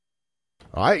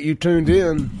All right, you tuned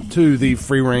in to the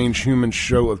free-range human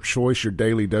show of choice, your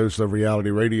daily dose of reality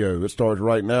radio. It starts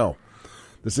right now.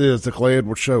 This is the Clay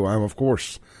Edwards Show. I'm, of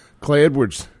course, Clay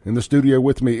Edwards. In the studio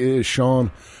with me is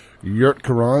SHAUN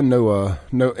YURTKURAN.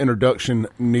 No introduction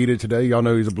needed today. Y'all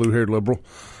know he's a blue-haired liberal.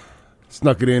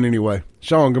 Snuck it in anyway.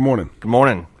 SHAUN, good morning. Good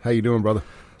morning. How you doing, brother?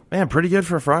 Man, pretty good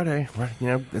for a Friday. You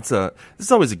know,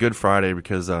 it's always a good Friday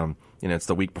because it's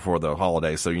the week before the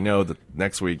holiday, so you know that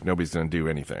next week nobody's going to do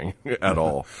anything at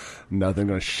all. Nothing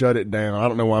going to shut it down. I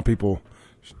don't know why people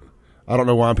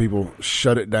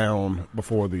shut it down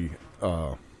before the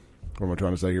what am I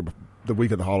trying to say here? The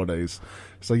week of the holidays.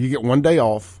 So you get one day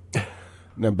off, and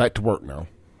then back to work now.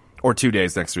 Or 2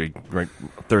 days next week, right?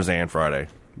 Thursday and Friday.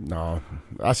 No,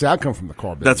 I come from the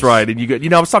car business. That's right.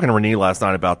 And I was talking to Renee last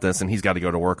night about this, and he's got to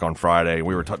go to work on Friday. And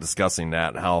we were discussing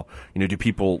that, how do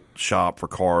people shop for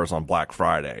cars on Black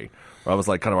Friday? Well, that was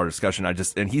like kind of our discussion.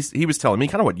 He was telling me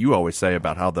kind of what you always say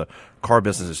about how the car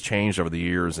business has changed over the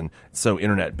years, and it's so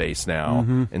internet based now,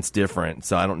 and it's different.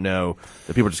 So I don't know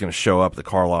that people are just going to show up at the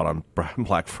car lot on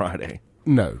Black Friday.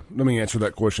 No, let me answer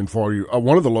that question for you.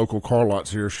 One of the local car lots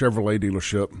here, Chevrolet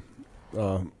dealership.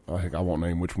 I won't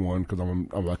name which one because I'm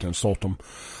about to insult them.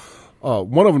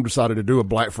 One of them decided to do a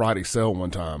Black Friday sale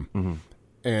one time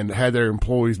and had their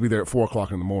employees be there at 4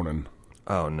 o'clock in the morning.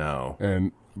 Oh, no.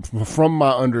 And from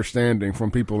my understanding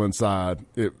from people inside,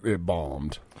 it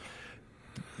bombed.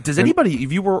 Does anybody,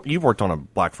 you've worked on a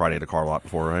Black Friday at a car lot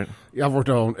before, right? Yeah, I've worked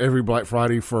on every Black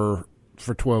Friday for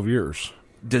 12 years.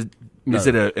 Is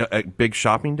it a big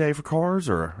shopping day for cars?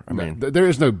 Or there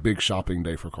is no big shopping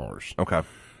day for cars. Okay.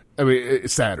 I mean,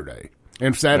 it's Saturday.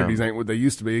 And Saturdays ain't what they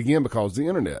used to be, again, because of the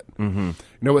internet. Mm-hmm. You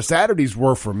know, what Saturdays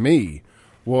were for me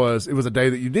was it was a day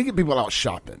that you did get people out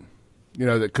shopping,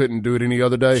 that couldn't do it any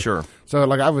other day. Sure. So,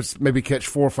 I would maybe catch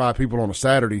 4 or 5 people on a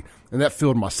Saturday, and that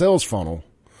filled my sales funnel,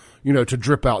 to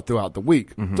drip out throughout the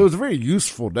week. Mm-hmm. So it was a very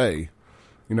useful day.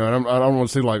 And I don't want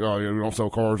to say we don't sell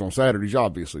cars on Saturdays. You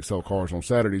obviously sell cars on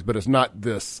Saturdays, but it's not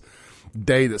this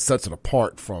day that sets it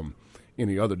apart from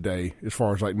any other day as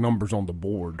far as numbers on the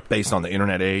board. Based on the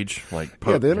internet age? The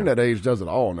internet age does it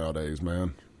all nowadays,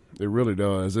 man. It really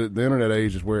does. The internet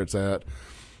age is where it's at.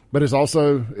 But it's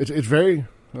also, it's very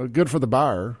good for the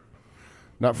buyer,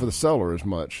 not for the seller as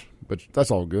much. But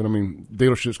that's all good. I mean,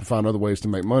 dealerships can find other ways to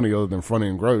make money other than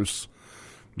front-end gross.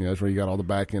 That's where you got all the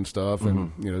back-end stuff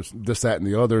and, this, that, and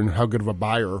the other, and how good of a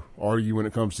buyer are you when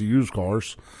it comes to used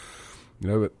cars.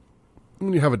 But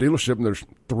when you have a dealership and there's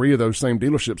 3 of those same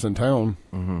dealerships in town,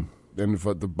 and if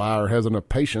the buyer has enough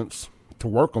patience to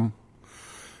work them,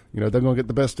 they're going to get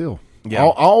the best deal. Yeah. I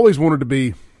always wanted to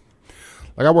be,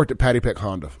 I worked at Patty Peck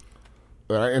Honda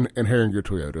and Herringer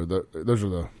Toyota. Those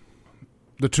are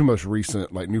the 2 most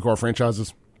recent new car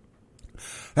franchises.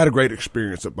 I had a great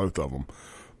experience at both of them.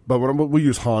 But we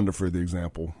use Honda for the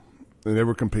example. They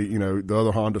never compete, the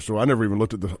other Honda store. I never even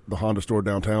looked at the Honda store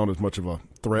downtown as much of a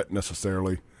threat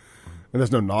necessarily. And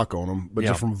there's no knock on them. But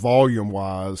just from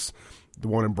volume-wise, the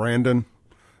one in Brandon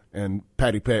and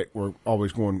Patty Peck were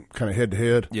always going kind of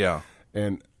head-to-head. Yeah.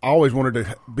 And I always wanted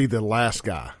to be the last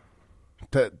guy.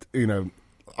 I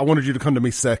wanted you to come to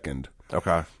me second.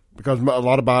 Okay. Because a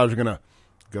lot of buyers are going to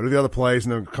go to the other place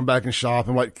and then come back and shop.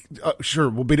 And sure,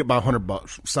 we'll beat it by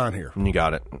 $100. Sign here. And you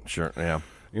got it. Sure, yeah.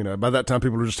 By that time,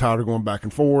 people are just tired of going back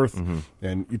and forth. Mm-hmm.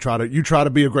 And you try to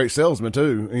be a great salesman,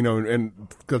 too. And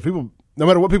because people, no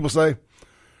matter what people say,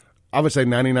 I would say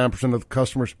 99% of the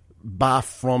customers buy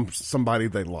from somebody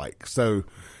they like. So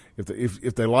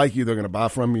if they like you, they're going to buy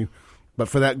from you. But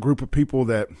for that group of people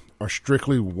that are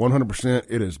strictly 100%,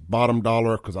 it is bottom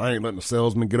dollar because I ain't letting the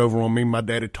salesman get over on me. My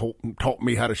daddy taught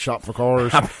me how to shop for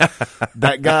cars.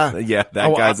 That guy. Yeah,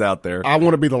 that guy's out there. I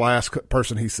want to be the last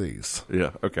person he sees.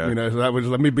 Yeah, okay. So that was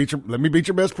let me beat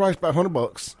your best price by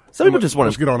 $100. Some people just want to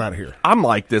let's get on out of here. I'm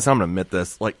like this. I'm going to admit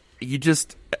this.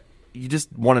 You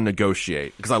just want to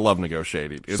negotiate because I love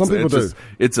negotiating. Some people do.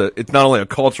 It's not only a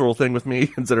cultural thing with me,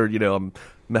 considered I'm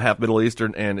half Middle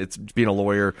Eastern, and it's being a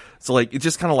lawyer. So it's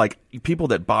just kind of like people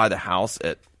that buy the house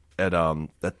at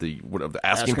the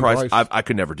asking price. I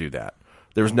could never do that.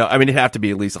 There's no. I mean, it'd have to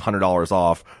be at least $100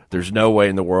 off. There's no way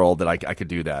in the world that I could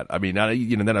do that. I mean,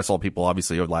 then I saw people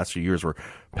obviously over the last few years were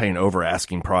paying over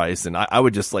asking price, and I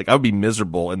would just I would be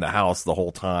miserable in the house the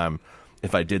whole time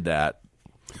if I did that.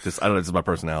 Just I don't know. This is my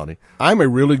personality. I'm a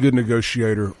really good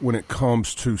negotiator when it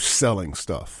comes to selling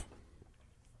stuff,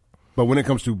 but when it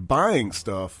comes to buying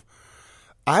stuff,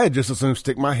 I just as soon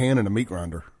stick my hand in a meat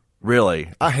grinder.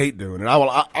 Really, I hate doing it.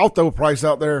 I'll throw a price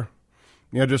out there,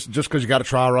 just because you got to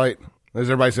try right. As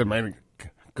everybody said, man,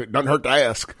 it doesn't hurt to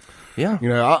ask. Yeah,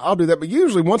 I'll do that. But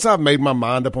usually, once I've made my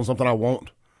mind up on something I want,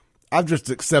 I've just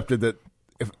accepted that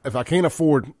if I can't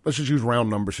afford, let's just use round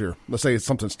numbers here. Let's say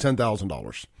something's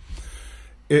 $10,000.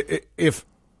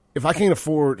 If I can't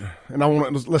afford,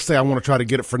 and let's say I want to try to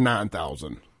get it for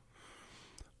 $9,000.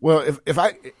 Well, if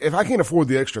I can't afford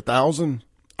the extra $1,000,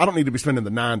 I don't need to be spending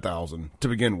the $9,000 to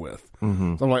begin with.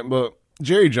 Mm-hmm. So I'm like, look,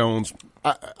 Jerry Jones.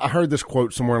 I heard this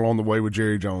quote somewhere along the way with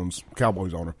Jerry Jones,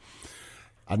 Cowboys owner.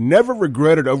 I never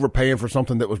regretted overpaying for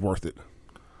something that was worth it.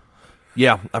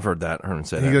 Yeah, I've heard that. I heard him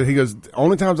say that. He goes, the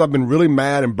only times I've been really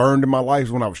mad and burned in my life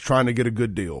is when I was trying to get a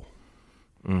good deal.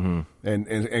 Mm-hmm.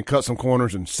 And cut some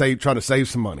corners and try to save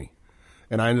some money.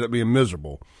 And I ended up being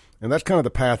miserable. And that's kind of the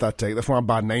path I take. That's why I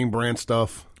buy name brand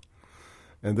stuff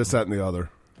and this, that, and the other.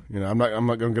 You know, I'm not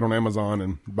going to get on Amazon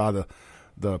and buy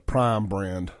the Prime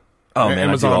brand. Oh man,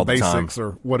 Amazon I do all the Basics time.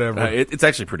 Or whatever. It's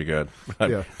actually pretty good.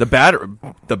 Yeah.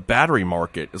 The battery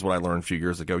market is what I learned a few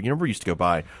years ago. You remember, we used to go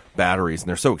buy batteries, and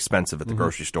they're so expensive at the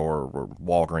grocery store or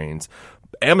Walgreens.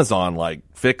 Amazon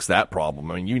fixed that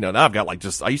problem. I mean, now I've got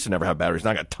I used to never have batteries.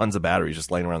 Now I got tons of batteries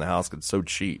just laying around the house because it's so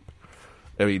cheap.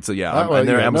 I mean, so yeah, and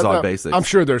they're Amazon Basics. I'm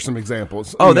sure there's some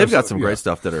examples. Oh, they've got some great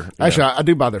stuff that are. Actually, I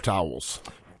do buy their towels.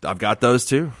 I've got those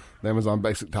too. The Amazon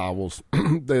Basic towels.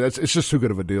 It's just too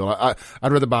good of a deal. I'd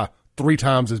rather buy 3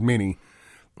 times as many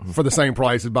for the same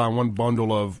price as buying one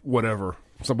bundle of whatever.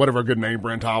 So whatever a good name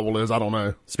brand towel is, I don't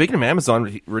know. Speaking of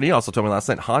Amazon, Renee also told me last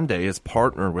night Hyundai is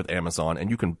partnered with Amazon,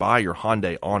 and you can buy your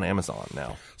Hyundai on Amazon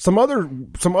now. Some other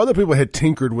people had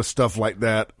tinkered with stuff like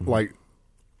that. Like,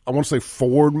 I want to say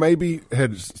Ford maybe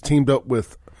had teamed up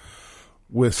with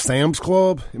Sam's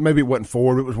Club. Maybe it wasn't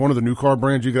Ford. It was one of the new car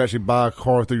brands. You could actually buy a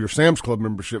car through your Sam's Club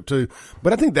membership too.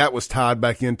 But I think that was tied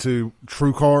back into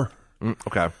TrueCar.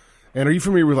 Okay. And are you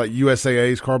familiar with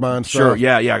USAA's car buying stuff? Sure.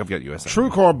 Yeah. I've got USAA.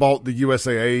 TrueCar bought the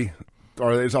USAA,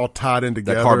 or it's all tied in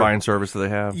together. That car buying service that they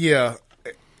have. Yeah.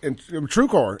 And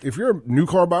TrueCar, if you're a new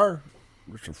car buyer,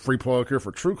 there's a free plug here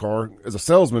for TrueCar. As a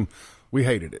salesman, we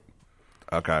hated it.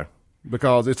 Okay.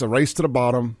 Because it's a race to the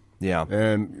bottom. Yeah.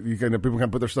 And people can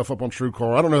put their stuff up on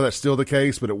TrueCar. I don't know if that's still the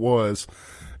case, but it was.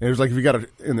 And it was like, if you got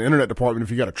in the internet department,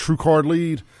 if you got a TrueCar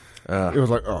lead, it was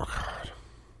like, oh God.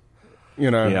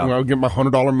 I'll get my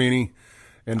 $100 mini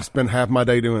and spend half my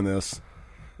day doing this.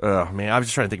 Man, I was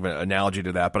just trying to think of an analogy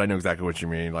to that, but I know exactly what you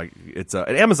mean. It's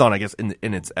and Amazon, I guess,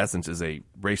 in its essence, is a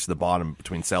race to the bottom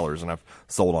between sellers, and I've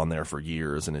sold on there for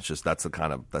years, and it's just that's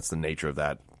the nature of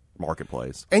that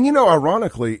marketplace. And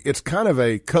ironically, it's kind of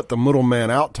a cut the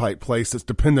middleman out type place that's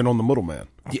dependent on the middleman.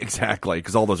 Yeah, exactly,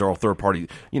 because all those are all third party.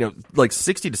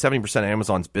 60 to 70% of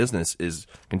Amazon's business is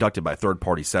conducted by third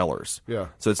party sellers. Yeah,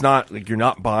 so it's not you're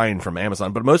not buying from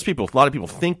Amazon, but a lot of people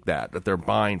think that they're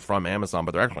buying from Amazon,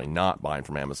 but they're actually not buying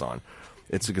from Amazon.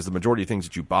 It's because the majority of things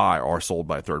that you buy are sold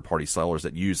by third-party sellers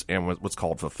that use what's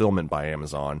called fulfillment by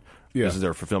Amazon. Yeah. This is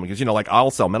their fulfillment. Because,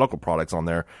 I'll sell medical products on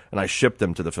there, and I ship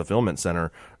them to the fulfillment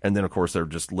center, and then, of course, they're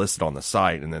just listed on the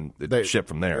site, and then they ship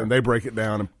from there. And they break it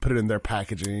down and put it in their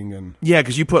packaging. And yeah,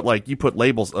 because you put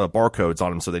labels, barcodes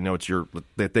on them so they know it's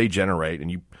that they generate,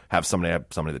 and you have somebody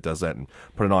that does that and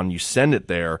put it on, and you send it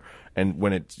there, and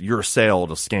when it's your sale,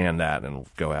 it'll scan that, and it'll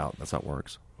go out. That's how it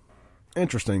works.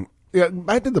 Interesting. Yeah,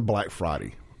 back to the Black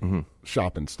Friday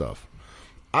shopping stuff.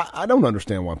 I don't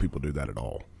understand why people do that at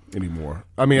all anymore.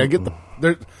 I mean, I get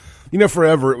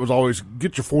forever it was always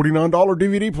get your $49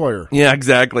 DVD player. Yeah,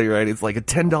 exactly right. It's like a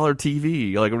 $10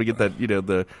 TV. Like when we get that,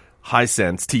 the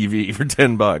Hisense TV for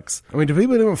 $10. I mean, do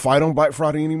people even fight on Black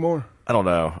Friday anymore? I don't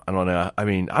know. I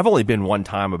mean, I've only been one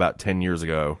time about 10 years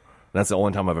ago. That's the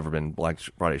only time I've ever been Black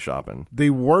Friday shopping.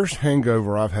 The worst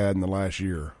hangover I've had in the last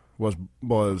year was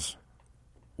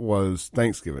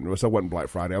Thanksgiving. So it wasn't Black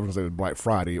Friday. I was going to say it was Black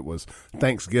Friday. It was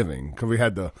Thanksgiving because we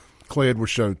had the Clay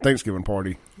Edwards Show Thanksgiving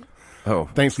party. Oh.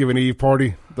 Thanksgiving Eve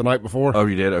party the night before. Oh,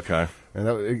 you did? Okay. And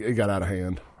it got out of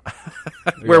hand.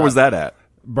 Where was that at?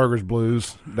 Burgers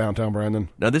Blues, downtown Brandon.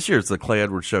 Now, this year it's the Clay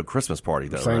Edwards Show Christmas party,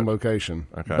 though, Same right? location.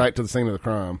 Okay. Back to the scene of the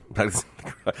crime.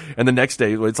 And the next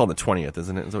day, it's on the 20th,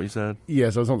 isn't it? Is that what you said? Yeah,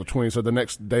 so it's on the 20th. So the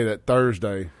next day, that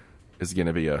Thursday, is going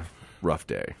to be a rough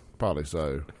day. Probably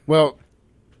so. Well,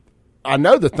 I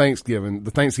know the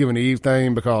Thanksgiving Eve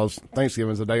thing because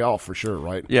Thanksgiving's a day off for sure,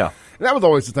 right? Yeah. And that was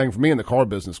always the thing for me in the car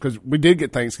business because we did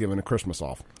get Thanksgiving and Christmas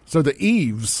off. So the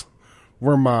Eves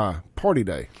were my party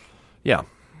day. Yeah.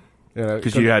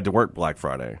 Because you had to work Black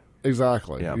Friday.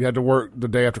 Exactly. Yeah. You had to work the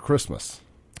day after Christmas.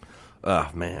 Oh,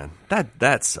 man.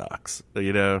 That sucks.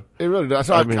 It really does.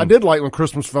 So I did like when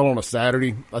Christmas fell on a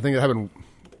Saturday. I think it happened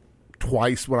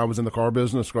twice when I was in the car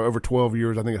business. For over 12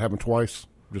 years, I think it happened twice.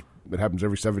 It happens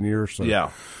every 7 years. So.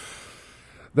 Yeah.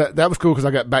 That was cool because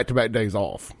I got back-to-back days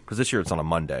off. Because this year it's on a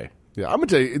Monday. Yeah, I'm going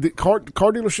to tell you, the car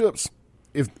dealerships,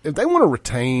 if they want to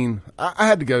retain, I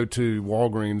had to go to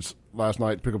Walgreens last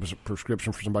night to pick up a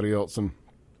prescription for somebody else, and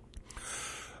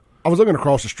I was looking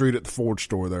across the street at the Ford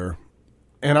store there,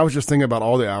 and I was just thinking about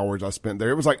all the hours I spent there.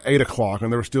 It was like 8 o'clock,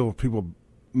 and there were still people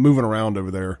moving around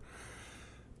over there.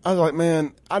 I was like,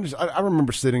 man, I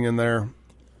remember sitting in there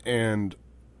and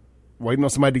waiting on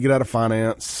somebody to get out of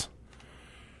finance.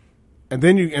 And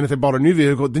then if they bought a new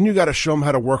vehicle, then you got to show them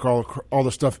how to work all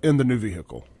the stuff in the new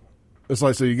vehicle. It's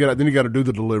like, so you got to do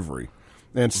the delivery.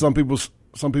 And some people's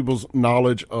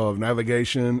knowledge of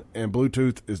navigation and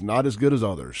Bluetooth is not as good as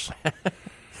others.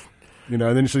 And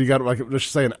then so you got like, let's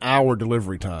say an hour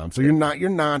delivery time. So you're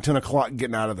 9, 10 o'clock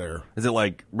getting out of there. Is it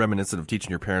like reminiscent of teaching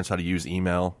your parents how to use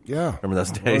email? Yeah. Remember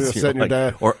those days? Setting your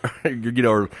dad. Or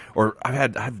I've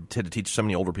had to teach so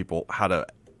many older people how to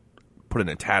put an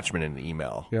attachment in an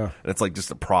email. Yeah. And it's like just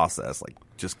a process, like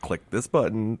just click this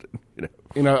button.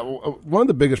 One of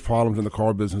the biggest problems in the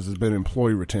car business has been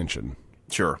employee retention.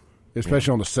 Sure.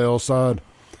 Especially on the sales side.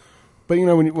 But,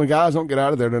 when guys don't get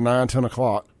out of there to 9, 10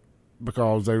 o'clock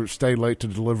because they stayed late to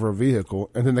deliver a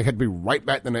vehicle, and then they had to be right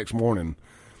back the next morning,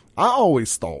 I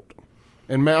always thought,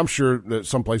 and man, I'm sure that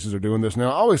some places are doing this now,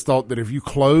 I always thought that if you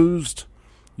closed,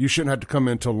 you shouldn't have to come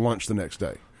in till lunch the next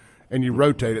day. And you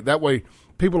rotate it. That way,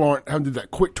 people aren't having to do that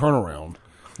quick turnaround.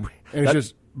 And it's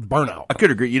just burnout. I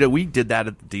could agree. We did that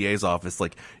at the DA's office.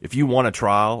 Like, if you want a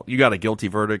trial, you got a guilty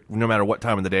verdict, no matter what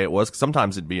time of the day it was.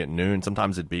 Sometimes it'd be at noon.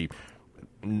 Sometimes it'd be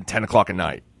 10 o'clock at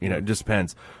night. It just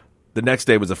depends. The next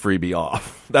day was a freebie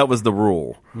off. That was the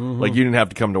rule. Mm-hmm. Like, you didn't have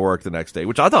to come to work the next day,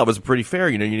 which I thought was pretty fair.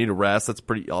 You need a rest. That's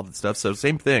all that stuff. So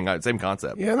same thing, same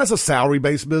concept. Yeah, and that's a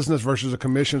salary-based business versus a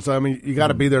commission. So I mean, you got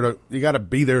to be there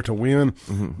to win.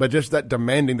 Mm-hmm. But just that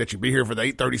demanding that you be here for the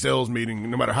 8:30 sales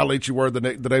meeting, no matter how late you were the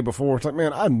day before. It's like,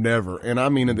 man, I've never, and I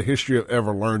mean in the history of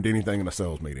ever, learned anything in a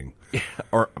sales meeting. Yeah,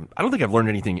 or I don't think I've learned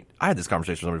anything. I had this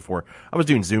conversation with somebody before. I was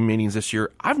doing Zoom meetings this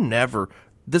year.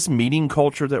 This meeting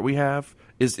culture that we have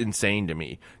is insane to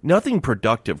me. Nothing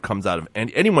productive comes out of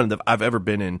anyone that I've ever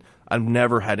been in. I've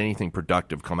never had anything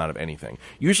productive come out of anything.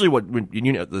 Usually, what's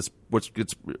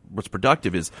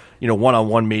productive is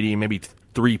one-on-one meeting, maybe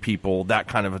 3 people, that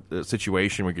kind of a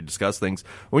situation where you could discuss things.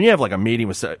 When you have like a meeting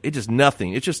with it's just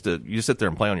nothing. It's just you just sit there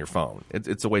and play on your phone.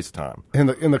 It's a waste of time.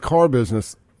 In the car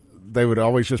business, they would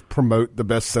always just promote the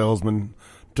best salesman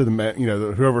to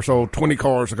the whoever sold 20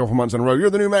 cars a couple months in a row. You're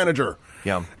the new manager.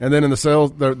 Yeah. And then in the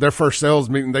sales, their first sales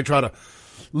meeting, they try to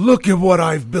look at what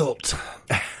I've built.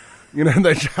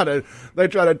 They try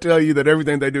to tell you that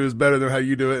everything they do is better than how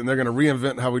you do it, and they're going to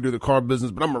reinvent how we do the car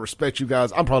business. But I'm going to respect you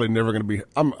guys. I'm probably never going to be.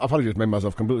 I'll probably just make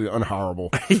myself completely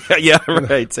unhireable. yeah,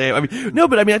 right. Same. I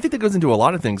think that goes into a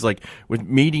lot of things, like with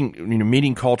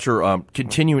meeting culture.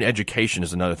 Continuing education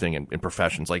is another thing in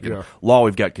professions. Like in law,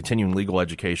 we've got continuing legal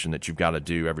education that you've got to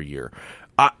do every year.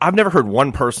 I've never heard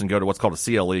one person go to what's called a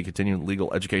CLE, continuing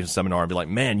legal education seminar, and be like,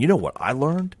 "Man, you know what I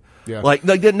learned." Yeah. Like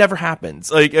that never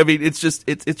happens. Like, I mean, it's just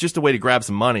a way to grab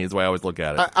some money is the way I always look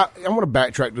at it. I want to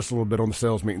backtrack just a little bit on the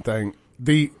sales meeting thing.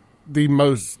 The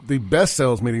best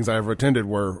sales meetings I ever attended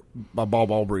were by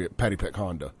Bob Albury at Patty Peck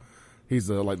Honda. He's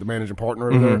the managing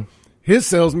partner over there. His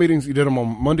sales meetings, he did them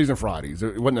on Mondays and Fridays.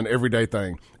 It wasn't an everyday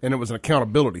thing, and it was an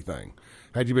accountability thing.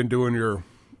 Had you been doing your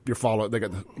follow-up, they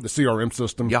got the CRM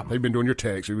system. Yeah. They've been doing your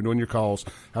texts. You've been doing your calls.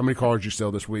 How many cars you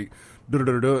sell this week?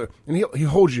 And he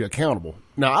holds you accountable.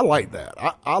 Now, I like that.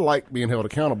 I like being held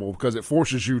accountable because it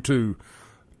forces you to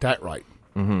act right.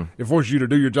 Mm-hmm. It forces you to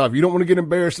do your job. You don't want to get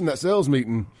embarrassed in that sales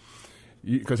meeting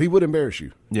because he would embarrass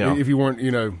you. Yeah. If you weren't,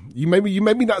 you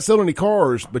maybe not sell any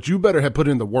cars, but you better have put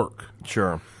in the work.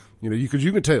 Sure. Because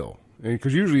you can tell.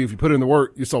 Because usually if you put in the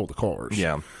work, you sold the cars.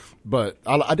 Yeah. But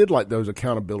I did like those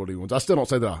accountability ones. I still don't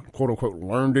say that I, quote, unquote,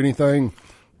 learned anything.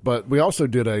 But we also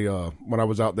did when I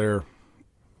was out there,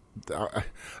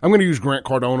 I'm going to use Grant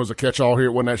Cardone as a catch-all here.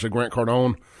 It wasn't actually Grant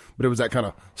Cardone, but it was that kind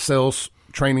of sales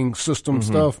training system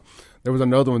stuff. There was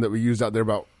another one that we used out there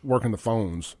about working the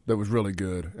phones that was really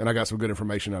good, and I got some good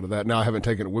information out of that. Now I haven't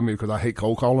taken it with me because I hate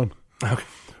cold calling. Okay.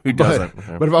 Who doesn't?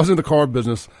 But if I was in the car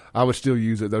business, I would still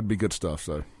use it. That would be good stuff.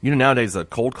 So nowadays the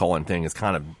cold calling thing is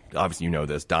kind of, obviously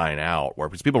this, dying out, where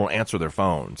because people don't answer their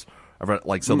phones.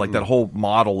 Like that whole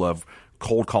model of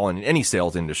cold calling in any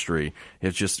sales industry,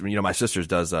 it's just, my sister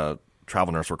does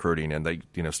travel nurse recruiting, and they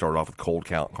started off with cold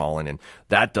calling, and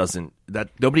because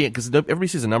everybody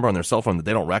sees a number on their cell phone that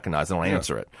they don't recognize, they don't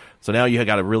answer it. So now you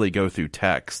got to really go through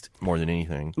text more than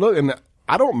anything. Look, and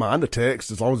I don't mind the text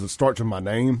as long as it starts with my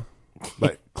name.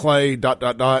 Like Clay ...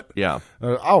 Yeah.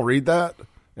 I'll read that,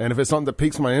 and if it's something that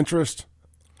piques my interest,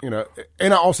 and I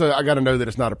got to know that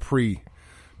it's not a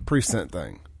pre-sent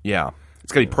thing. Yeah.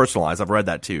 It's got to be personalized. I've read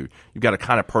that too. You've got to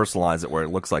kind of personalize it where it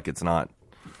looks like it's not.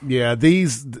 Yeah,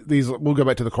 these we'll go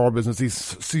back to the car business. These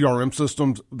CRM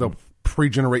systems, they'll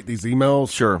pre-generate these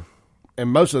emails. Sure.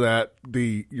 And most of that,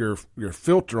 your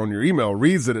filter on your email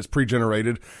reads that it's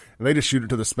pre-generated, and they just shoot it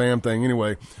to the spam thing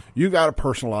anyway. You got to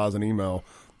personalize an email.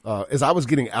 As I was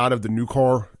getting out of the new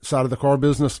car side of the car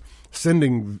business,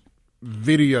 sending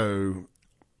video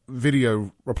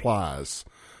replies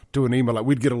to an email, like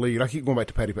we'd get a lead. I keep going back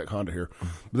to Patty Peck Honda here,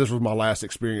 but this was my last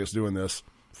experience doing this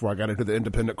before I got into the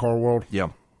independent car world.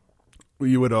 Yeah.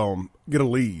 You would get a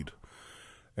lead,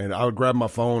 and I would grab my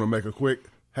phone and make a quick,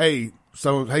 hey,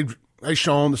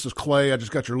 Sean, this is Clay. I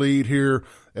just got your lead here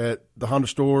at the Honda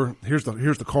store. Here's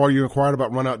the car you inquired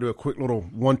about. Run out, do a quick little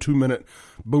 1-2 minute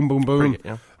boom, boom, boom.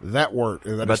 Yeah. That worked.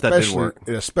 And that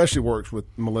it especially works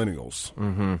with millennials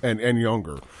and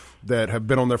younger that have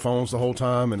been on their phones the whole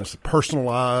time, and it's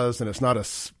personalized, and it's not a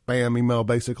spam email,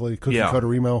 basically, cookie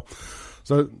cutter email.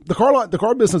 So the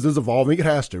car business is evolving. It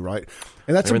has to, right?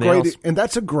 And that's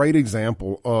a great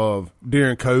example of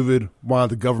during COVID why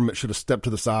the government should have stepped to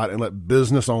the side and let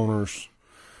business owners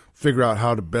figure out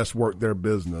how to best work their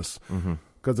business.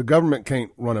 Because the government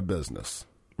can't run a business.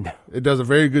 No. It does a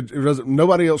very good.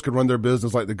 Nobody else could run their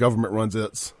business like the government runs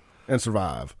its and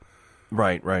survive.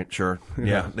 Right, sure.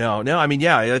 Yeah. No, I mean,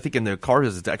 yeah, I think in the car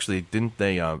business, actually, didn't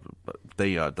they, that's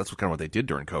kind of what they did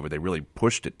during COVID. They really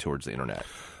pushed it towards the internet.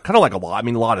 Kind of like a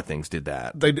lot of things did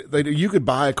that. You could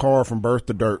buy a car from birth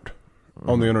to dirt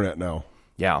on the internet now.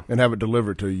 Yeah. And have it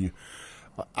delivered to you.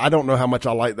 I don't know how much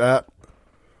I like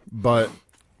but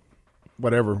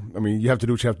whatever. I mean, you have to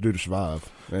do what you have to do to survive.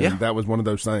 And that was one of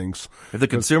those things. If the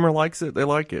consumer likes it, they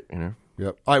like it, you know.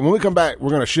 Yep. All right, when we come back, we're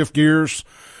going to shift gears.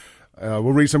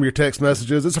 We'll read some of your text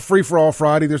messages. It's a free-for-all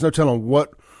Friday. There's no telling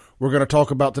what we're going to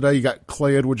talk about today. You got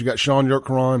Clay Edwards. You got Shaun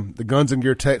YURTKURAN. The Guns and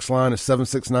Gear text line is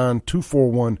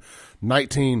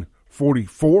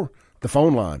 769-241-1944. The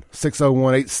phone line,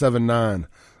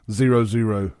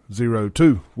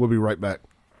 601-879-0002. We'll be right back.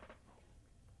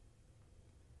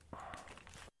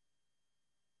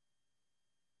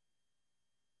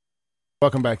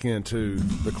 Welcome back into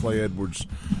the Clay Edwards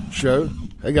Show.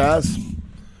 Hey, guys.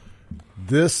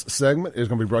 This segment is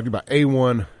going to be brought to you by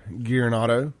A1 Gear and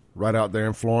Auto right out there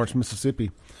in Florence, Mississippi.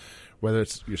 Whether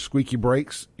it's your squeaky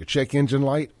brakes, your check engine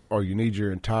light, or you need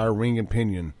your entire ring and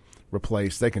pinion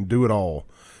replaced, they can do it all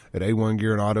at A1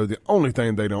 Gear and Auto. The only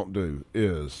thing they don't do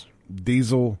is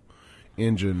diesel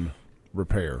engine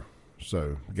repair.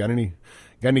 So, got any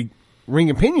ring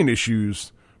and pinion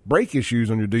issues, brake issues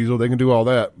on your diesel, they can do all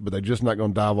that, but they're just not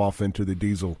going to dive off into the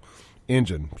diesel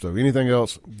engine. So, anything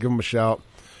else, give them a shout.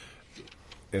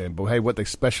 But hey, what they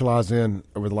specialize in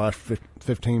over the last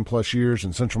 15 plus years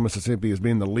in Central Mississippi is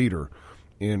being the leader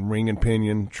in ring and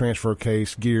pinion, transfer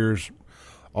case, gears,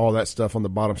 all that stuff on the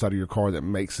bottom side of your car that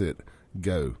makes it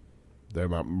go. They're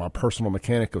my personal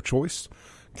mechanic of choice.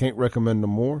 Can't recommend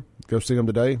them more. Go see them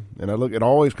today. And it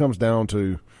always comes down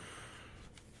to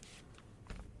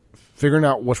figuring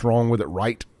out what's wrong with it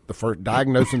right,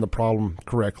 diagnosing the problem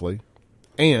correctly,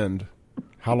 and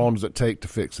how long does it take to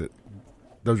fix it.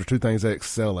 Those are two things they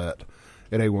excel at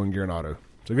A1 Gear and Auto.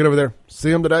 So get over there.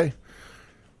 See them today.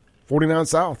 49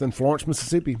 South in Florence,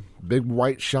 Mississippi. Big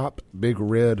white shop, big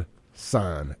red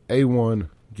sign. A1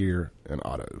 Gear and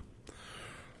Auto.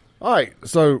 All right.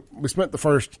 So we spent the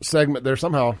first segment there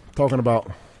somehow talking about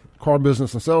car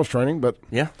business and sales training, but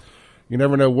you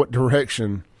never know what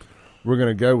direction we're going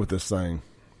to go with this thing.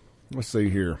 Let's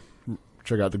see here.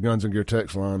 Check out the Guns and Gear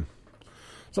text line.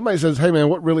 Somebody says, hey, man,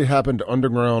 what really happened to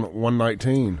Underground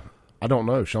 119? I don't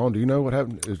know. Sean, do you know what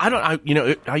happened? I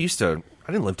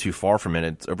didn't live too far from it.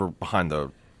 It's over behind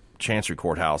the Chancery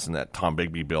Courthouse in that Tom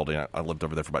Bigby building. I lived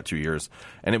over there for about 2 years.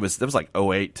 And it was like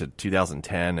 2008 to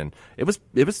 2010. And it was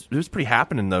pretty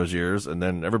happening those years. And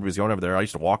then everybody was going over there. I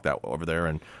used to walk over there.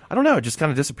 And I don't know. It just kind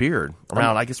of disappeared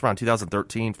around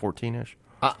 2013, 14-ish.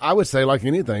 I would say, like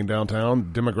anything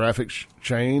downtown, demographics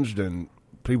changed and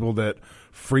people that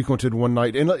frequented one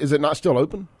night. And is it not still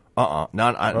open?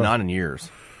 Not in years.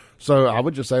 So I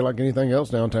would just say, like anything else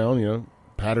downtown,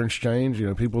 patterns change.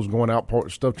 People's going out,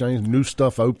 stuff changes, new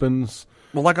stuff opens.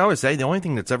 Well, like I always say, the only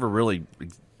thing that's ever really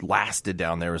lasted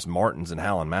down there is Martin's and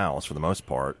Hal and Mouse for the most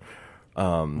part.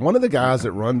 One of the guys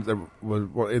that runs,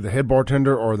 the head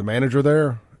bartender or the manager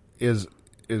there is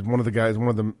one of the guys.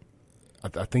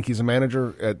 I think he's a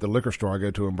manager at the liquor store I go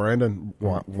to in Brandon,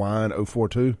 Wine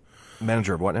 042.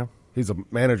 Manager of what now? He's a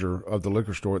manager of the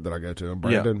liquor store that I go to in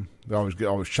Brandon. Yeah. I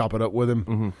always chop it up with him.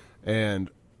 Mm-hmm. And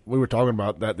we were talking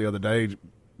about that the other day,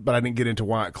 but I didn't get into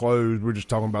why it closed. We were just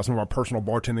talking about some of our personal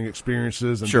bartending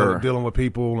experiences and dealing with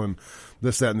people and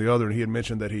this, that, and the other. And he had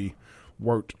mentioned that he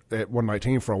worked at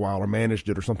 119 for a while or managed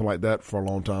it or something like that for a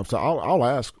long time. So I'll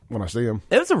ask when I see him.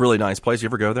 It was a really nice place. You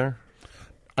ever go there?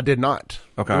 I did not.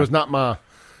 Okay. It was not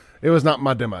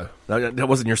my demo. That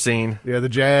wasn't your scene? Yeah, the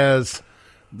jazz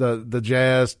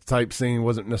type scene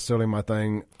wasn't necessarily my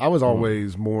thing. I was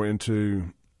always more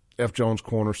into F. Jones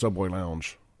Corner, Subway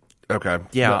Lounge. Okay.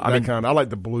 Yeah, I like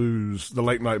the blues, the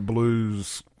late night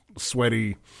blues,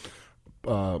 sweaty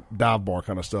dive bar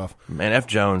kind of stuff. Man, F.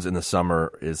 Jones in the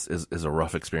summer is a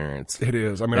rough experience. It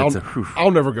is. I mean,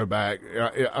 I'll never go back.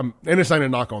 And it's ain't a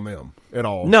knock on them at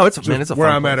all. No, it's a where fun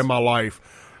I'm place. at in my life.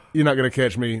 You're not going to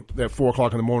catch me at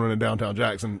 4:00 in the morning in downtown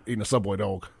Jackson eating a Subway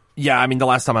dog. Yeah, I mean, the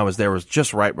last time I was there was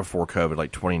just right before COVID,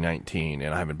 like 2019,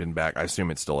 and I haven't been back. I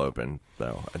assume it's still open,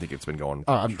 though. I think it's been going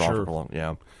I'm strong sure. for long.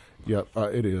 Yeah. Yep,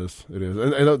 it is. It is.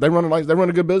 And they run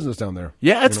a good business down there.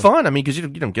 Yeah, it's fun. I mean, because you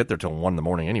don't get there till 1 in the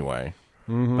morning anyway.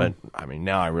 Mm-hmm. But I mean,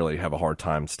 now I really have a hard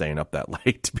time staying up that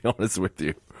late. To be honest with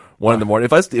you, 1 in the morning.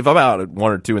 If I'm out at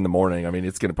 1 or 2 in the morning, I mean,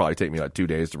 it's going to probably take me like 2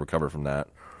 days to recover from that.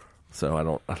 So I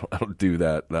don't do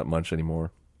that much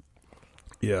anymore.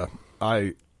 Yeah,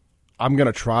 I'm going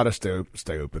to try to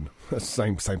stay open.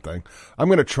 Same thing. I'm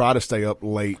going to try to stay up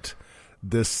late.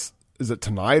 Is it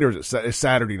tonight or is it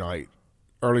Saturday night?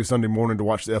 Early Sunday morning to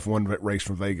watch the F1 race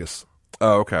from Vegas.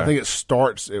 Oh, okay. I think it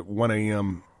starts at 1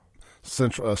 a.m.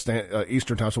 Central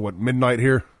Eastern time. So midnight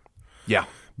here? Yeah.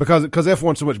 Because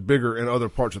F1's so much bigger in other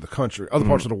parts of the country, other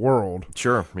parts of the world,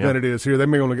 sure, yeah, than it is here. They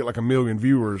may only get like 1 million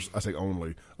viewers. I say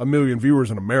only 1 million viewers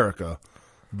in America,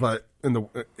 but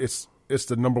it's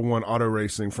the number one auto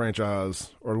racing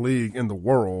franchise or league in the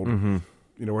world. Mm-hmm.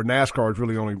 You know, where NASCAR is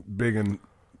really only big in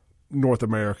North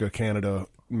America, Canada,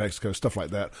 Mexico, stuff like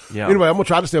that. Yeah. Anyway, I'm gonna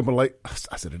try to stay up late.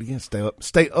 I said it again.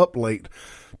 Stay up late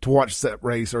to watch that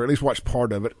race, or at least watch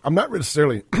part of it. I'm not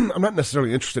necessarily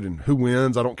interested in who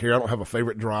wins. I don't care. I don't have a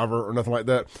favorite driver or nothing like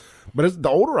that. But the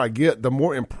older I get, the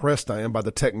more impressed I am by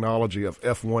the technology of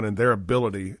F1 and their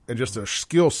ability and just their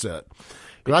skill set.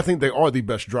 Because I think they are the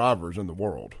best drivers in the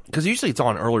world. Because usually it's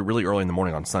on really early in the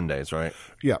morning on Sundays, right?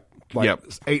 Yeah.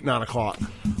 8, 9 o'clock.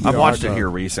 I've watched it here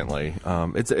recently.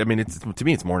 It's to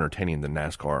me, it's more entertaining than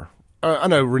NASCAR. I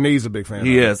know Renee's a big fan.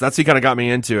 He is. He kind of got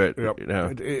me into it. Yep. You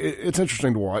know. It's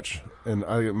interesting to watch. And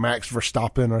Max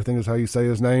Verstappen, I think is how you say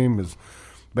his name, is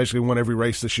basically won every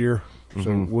race this year.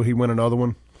 So will he win another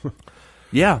one?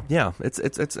 Yeah.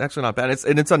 It's actually not bad.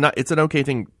 It's an okay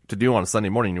thing to do on a Sunday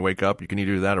morning. You wake up, you can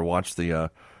either do that or watch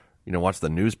the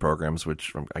news programs,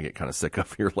 which I get kind of sick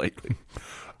of here lately.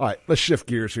 All right, let's shift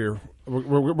gears here.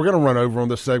 We're going to run over on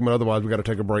this segment. Otherwise, we got to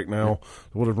take a break now.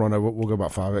 We'll just run over. We'll go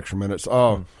about 5 extra minutes.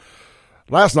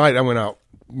 Last night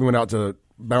we went out to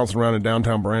bouncing around in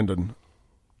downtown Brandon,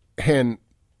 and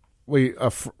we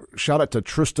shout out to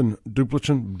Tristan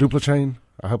Duplachain.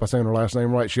 I hope I'm saying her last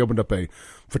name right. She opened up a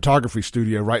photography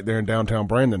studio right there in downtown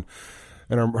Brandon,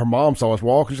 and her mom saw us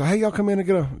walk. She said, "Hey, y'all come in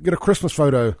and get a Christmas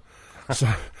photo."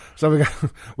 So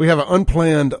we have an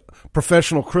unplanned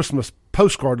professional Christmas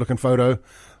postcard looking photo.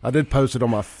 I did post it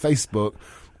on my Facebook,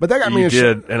 but that got me.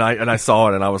 And I saw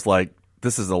it, and I was like,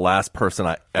 "This is the last person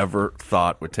I ever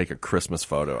thought would take a Christmas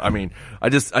photo." I mean, I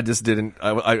just didn't.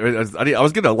 I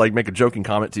was gonna like make a joking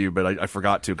comment to you, but I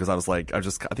forgot to because I was like, I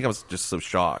think I was just so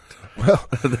shocked. Well,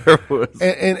 there was,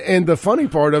 and the funny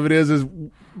part of it is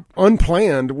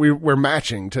unplanned. We're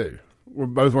matching too. We're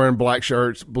both wearing black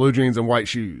shirts, blue jeans, and white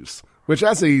shoes. Which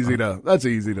that's easy to.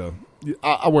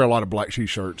 I wear a lot of black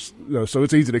shirts, so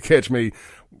it's easy to catch me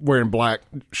wearing black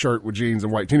shirt with jeans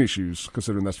and white tennis shoes,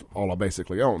 considering that's all I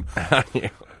basically own.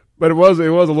 Yeah. But it was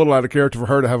a little out of character for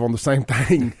her to have on the same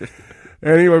thing.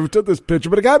 Anyway, we took this picture,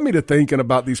 but it got me to thinking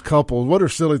about these couples. What are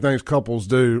silly things couples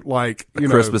do? Like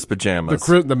Christmas pajamas,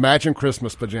 the matching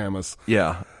Christmas pajamas.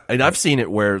 Yeah. And I've seen it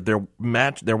where they're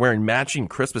wearing matching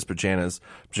Christmas pajamas,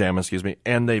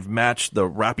 and they've matched the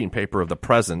wrapping paper of the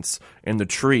presents and the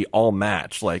tree all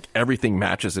match. Like everything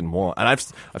matches in one. And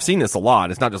I've seen this a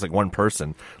lot. It's not just like one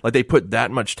person. Like they put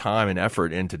that much time and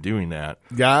effort into doing that.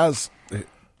 Guys,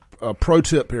 pro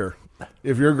tip here: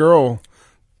 if your girl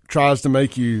tries to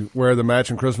make you wear the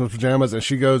matching Christmas pajamas and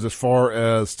she goes as far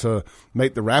as to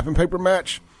make the wrapping paper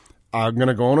match, I'm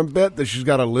gonna go on and bet that she's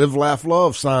got a "Live, Laugh,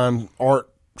 Love" sign art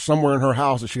somewhere in her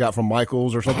house that she got from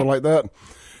Michael's or something like that.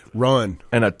 Run.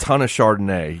 And a ton of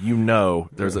Chardonnay.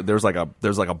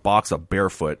 There's like a box of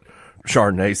Barefoot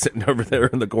Chardonnay sitting over there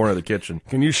in the corner of the kitchen.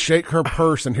 Can you shake her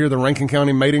purse and hear the Rankin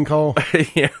County mating call?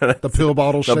 Yeah, the pill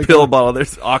bottle. The pill bottle.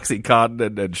 There's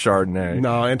OxyContin and Chardonnay.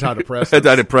 No, antidepressants.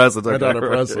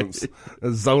 Antidepressants.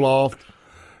 Zoloft.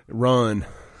 Run.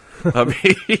 I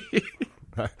mean,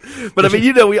 But I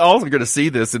mean, we all are going to see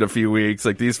this in a few weeks,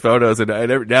 like these photos.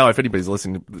 And now, if anybody's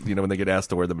listening, when they get asked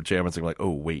to wear the pajamas, they're like,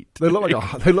 "Oh, wait." They look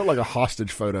like a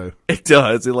hostage photo. It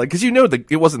does. Because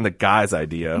it wasn't the guy's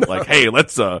idea. Like, hey,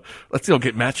 let's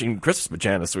get matching Christmas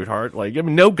pajamas, sweetheart. Like, I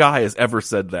mean, no guy has ever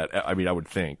said that. I mean, I would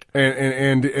think.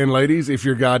 And ladies, if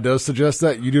your guy does suggest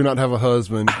that, you do not have a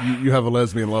husband. You have a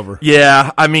lesbian lover.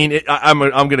 Yeah, I mean, I'm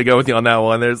going to go with you on that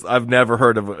one. I've never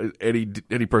heard of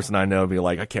any person I know be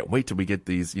like, I can't wait till we get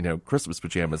these, Christmas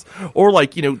pajamas, or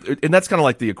like, and that's kind of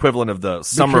like the equivalent of the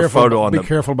summer photo on. Be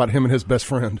careful about him and his best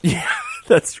friend. Yeah,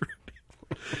 that's right.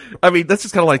 I mean, that's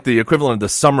just kind of like the equivalent of the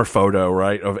summer photo,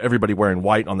 right? Of everybody wearing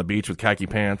white on the beach with khaki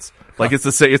pants. Like that's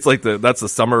the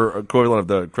summer equivalent of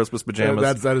the Christmas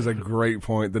pajamas. That is a great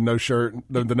point. The no shirt,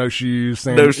 the no shoes,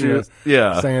 sand, no shoes,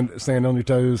 yeah, sand on your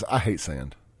toes. I hate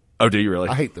sand. Oh, do you really?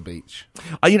 I hate the beach.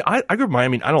 I grew up in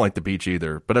Miami. I don't like the beach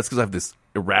either, but that's because I have this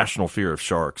irrational fear of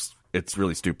sharks. It's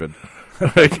really stupid.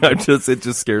 It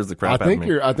just scares the crap out of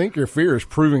me. I think your fear is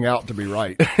proving out to be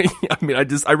right. I mean, I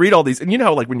read all these, and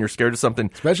how like when you're scared of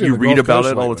something, especially you read about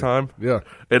it all the time. Yeah,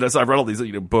 and so I've read all these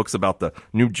books about the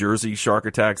New Jersey shark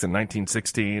attacks in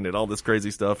 1916 and all this crazy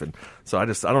stuff, and so I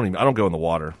don't go in the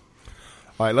water.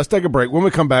 All right, let's take a break. When we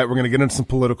come back, we're going to get into some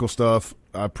political stuff.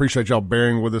 I appreciate y'all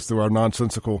bearing with us through our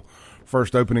nonsensical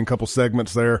first opening couple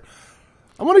segments there.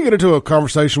 I want to get into a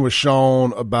conversation with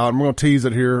Sean about, I'm going to tease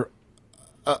it here,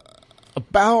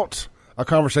 about a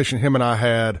conversation him and I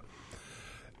had.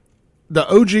 The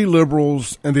OG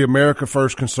liberals and the America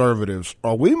First conservatives,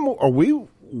 are we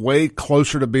way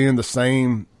closer to being the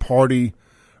same party?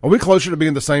 Are we closer to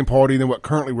being the same party than what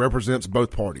currently represents both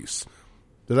parties?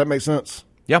 Does that make sense?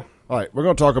 Yeah. All right, we're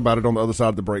going to talk about it on the other side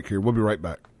of the break here. We'll be right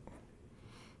back.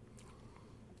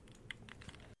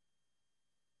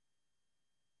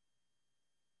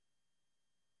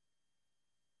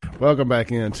 Welcome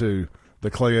back into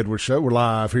the Clay Edwards Show. We're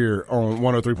live here on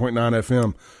 103.9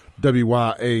 FM,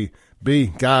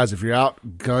 WYAB. Guys, if you're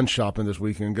out gun shopping this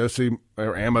weekend, go see,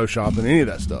 or ammo shopping, any of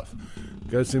that stuff,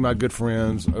 go see my good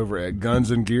friends over at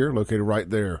Guns and Gear, located right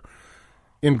there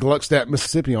in Gluckstadt,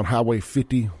 Mississippi, on Highway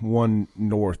 51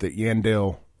 North at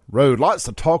Yandell Road. Lots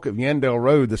of talk of Yandell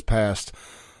Road this past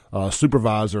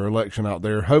supervisor election out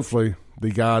there. Hopefully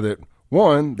the guy that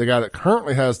won, the guy that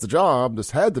currently has the job, that's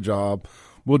had the job,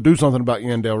 will do something about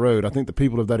Yandell Road. I think the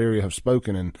people of that area have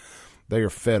spoken, and they are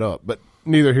fed up. But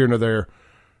neither here nor there.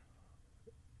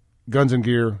 Guns and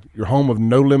Gear, your home of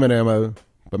no-limit ammo.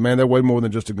 But, man, they're way more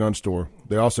than just a gun store.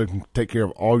 They also can take care of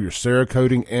all your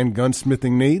Cerakoting and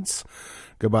gunsmithing needs.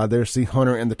 Go by there, see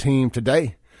Hunter and the team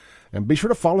today. And be sure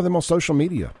to follow them on social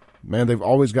media. Man, they've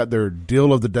always got their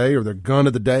deal of the day or their gun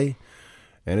of the day.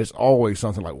 And it's always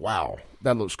something like, wow,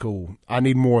 that looks cool. I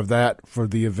need more of that for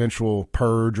the eventual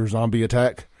purge or zombie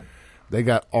attack. They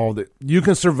got all that. You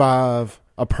can survive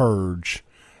a purge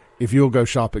if you'll go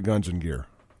shop at Guns and Gear.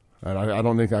 And I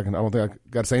don't think I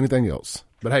got to say anything else.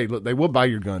 But hey, look, they will buy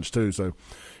your guns too. So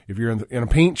if you're in a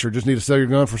pinch or just need to sell your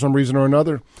gun for some reason or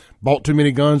another, bought too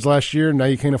many guns last year, now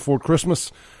you can't afford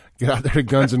Christmas, get out there to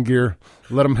Guns and Gear.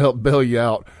 Let them help bail you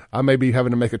out. I may be having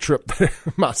to make a trip there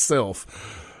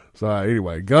myself. So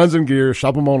anyway, Guns and Gear,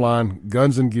 shop them online,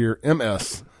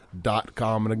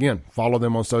 gunsandgearms.com. And again, follow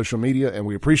them on social media, and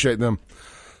we appreciate them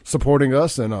supporting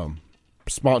us and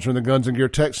sponsoring the Guns and Gear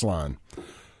text line.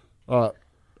 So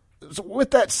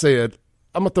with that said,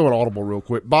 I'm going to throw an audible real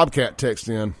quick. Bobcat texted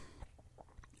in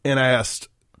and asked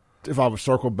if I would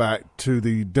circle back to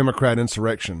the Democrat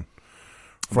insurrection.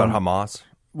 From Hamas?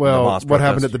 Well, Hamas what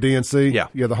happened at the DNC? Yeah,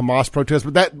 the Hamas protest.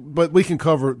 But we can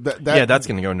cover that. Yeah, that's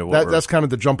going to go into what that's kind of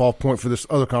the jump off point for this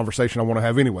other conversation I want to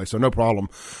have anyway. So no problem.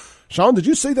 Sean, did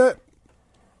you see that?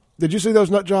 Did you see those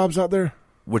nut jobs out there?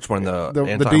 Which one? The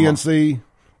DNC,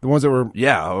 the ones that were.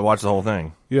 Yeah, I watched the whole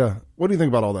thing. Yeah, what do you think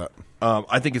about all that?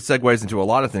 I think it segues into a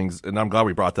lot of things, and I'm glad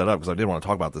we brought that up because I did want to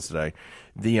talk about this today.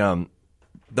 The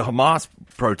Hamas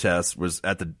protest was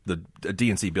at the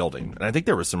DNC building, and I think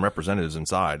there was some representatives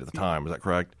inside at the time. Is that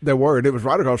correct? There were. It was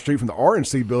right across the street from the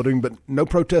RNC building, but no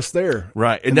protests there.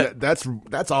 Right, and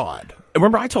that's odd.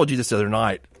 Remember, I told you this the other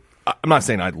night. I'm not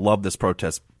saying I love this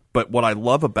protest, but what I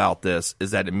love about this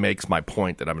is that it makes my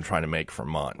point that I've been trying to make for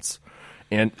months,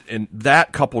 and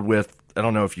that coupled with, I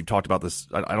don't know if you talked about this.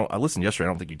 I listened yesterday.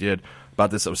 I don't think you did,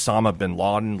 about this Osama bin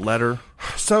Laden letter.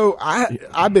 So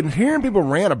I've been hearing people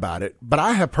rant about it, but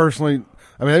I have personally,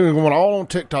 I mean, they've been going all on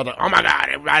TikTok. Like, oh my God,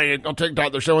 everybody on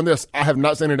TikTok, they're showing this. I have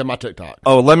not seen it in my TikTok.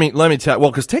 Oh, let me tell.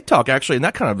 Well, because TikTok actually, and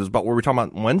that kind of is about what we were talking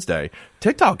about on Wednesday.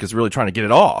 TikTok is really trying to get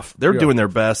it off. They're doing their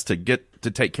best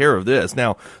to take care of this.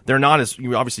 Now, they're not as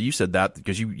obviously you said that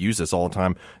because you use this all the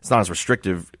time. It's not as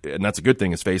restrictive, and that's a good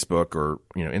thing as Facebook or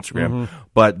Instagram.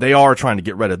 But they are trying to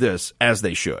get rid of this as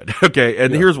they should. Okay,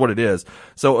 and here's what it is.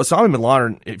 So Osama bin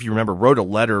Laden, if you remember, wrote a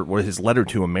letter, his letter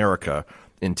to America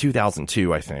in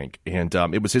 2002, I think, and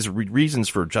it was his reasons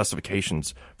for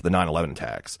justifications for the 9/11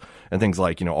 attacks and things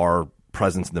like our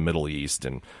presence in the Middle East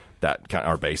and that kind of,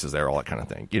 our bases there, all that kind of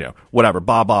thing, whatever,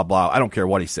 blah blah blah. I don't care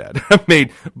what he said,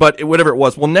 but whatever it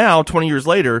was. Well, now 20 years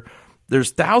later,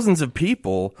 there's thousands of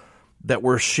people that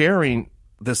were sharing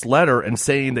this letter and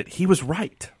saying that he was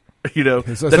right. That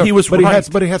he was right.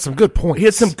 But he had some good points. He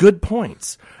had some good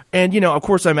points, and of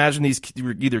course, I imagine these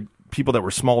were either people that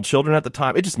were small children at the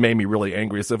time. It just made me really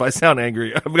angry. So if I sound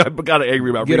angry, I've got angry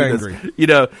about reading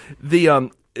this.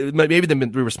 Maybe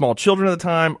they were small children at the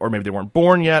time, or maybe they weren't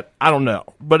born yet. I don't know.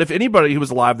 But if anybody who was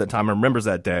alive at that time remembers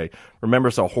that day,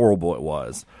 remembers how horrible it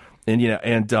was, and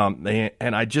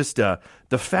I just the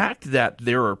fact that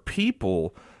there are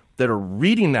people that are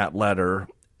reading that letter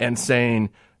and saying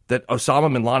that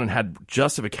Osama bin Laden had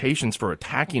justifications for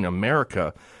attacking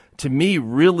America, to me,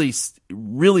 really,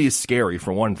 really is scary,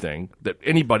 for one thing, that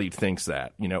anybody thinks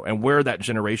that, and where that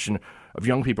generation of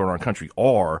young people in our country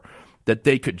are, that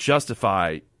they could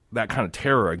justify that kind of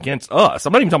terror against us.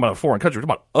 I'm not even talking about a foreign country. I'm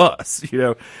talking about us,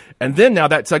 And then now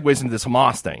that segues into this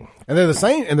Hamas thing. And they're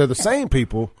the same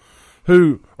people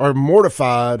who are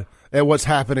mortified at what's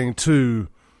happening to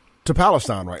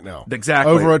Palestine right now.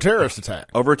 Exactly. Over a terrorist attack.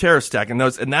 And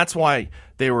that's why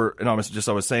they were, and I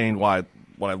was saying why,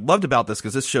 what I loved about this,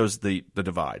 because this shows the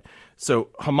divide. So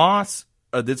Hamas,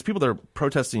 there's people that are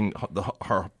protesting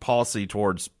her policy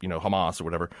towards, Hamas or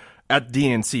whatever at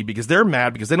DNC because they're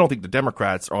mad because they don't think the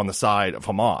Democrats are on the side of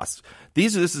Hamas.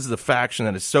 This is the faction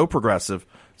that is so progressive,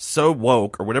 so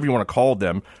woke, or whatever you want to call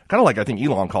them, kind of like I think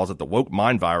Elon calls it the woke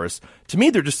mind virus. To me,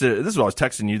 they're just this is what I was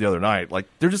texting you the other night. Like,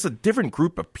 they're just a different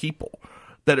group of people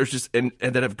that are just and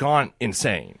that have gone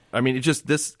insane. I mean, it's just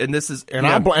this, and this is, and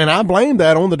I blame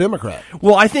that on the Democrat.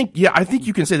 Well, I think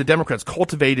you can say the Democrats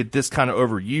cultivated this kind of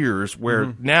over years,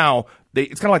 where now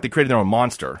it's kind of like they created their own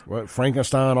monster. Well,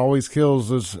 Frankenstein always kills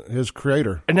his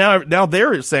creator, and now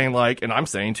they're saying, like, and I'm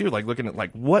saying too, like, looking at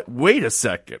like, what? Wait a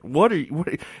second, what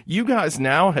you guys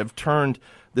now have turned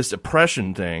this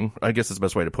oppression thing? I guess that's the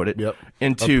best way to put it. Yep.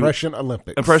 Into Oppression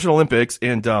Olympics,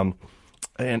 And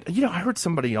I heard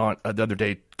somebody on the other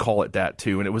day call it that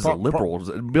too, and it was a liberal.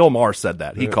 Bill Maher said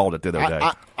that. He called it the other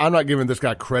day. I'm not giving this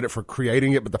guy credit for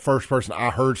creating it, but the first person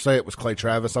I heard say it was Clay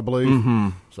Travis, I believe. Mm-hmm.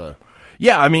 So,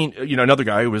 yeah, I mean, another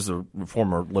guy who was a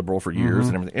former liberal for years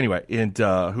and everything. Anyway, and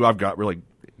who I've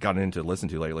gotten into to listen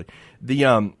to lately.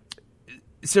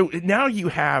 So now you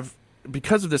have,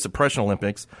 because of this oppression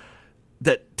Olympics,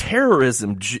 that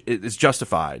terrorism is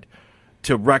justified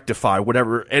to rectify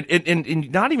whatever,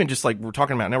 and not even just like we're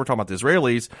talking about the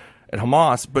Israelis and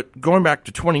Hamas, but going back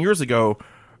to 20 years ago,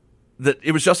 that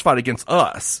it was justified against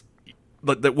us.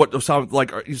 So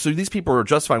these people are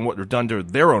justifying what they're done to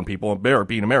their own people, and they're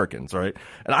being Americans, right?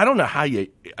 And I don't know how you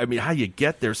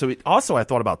get there. So I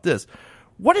thought about this: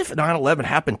 what if 9/11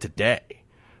 happened today?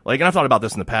 And I've thought about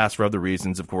this in the past for other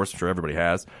reasons, of course. I'm sure everybody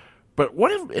has. But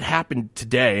what if it happened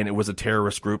today and it was a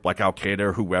terrorist group like Al Qaeda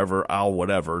or whoever,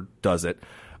 whatever does it?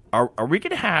 Are we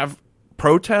going to have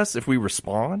protests if we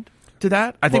respond to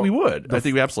that? I think we would. I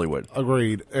think we absolutely would.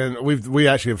 Agreed. And we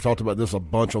actually have talked about this a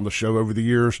bunch on the show over the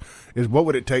years. Is what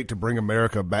would it take to bring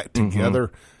America back together?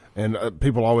 Mm-hmm. And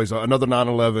people always another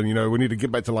 9/11. We need to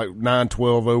get back to like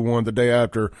 9/12/01 the day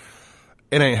after.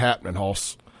 It ain't happening,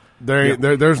 Hoss.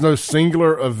 There's no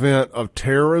singular event of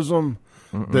terrorism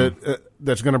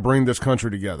that's going to bring this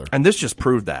country together. And this just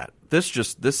proved that.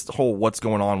 This whole what's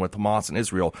going on with Hamas and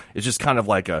Israel is just kind of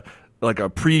like a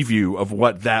preview of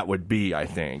what that would be, I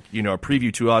think. A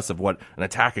preview to us of what an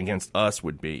attack against us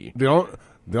would be. Here's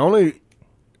the only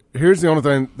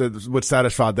thing that would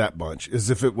satisfy that bunch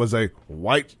is if it was a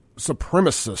white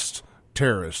supremacist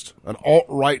terrorist, an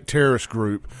alt-right terrorist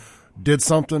group did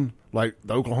something like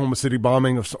the Oklahoma City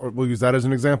bombing, we'll use that as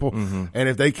an example, and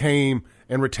if they came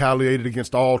and retaliated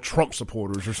against all Trump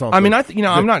supporters or something. I mean,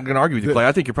 I'm not going to argue with you, Clay.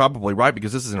 I think you're probably right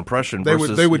because this is an oppression.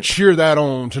 They would cheer that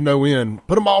on to no end.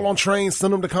 Put them all on trains,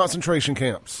 send them to concentration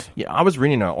camps. Yeah, I was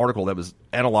reading an article that was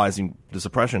analyzing this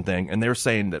oppression thing, and they're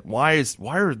saying that why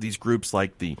are these groups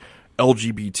like the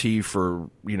LGBT for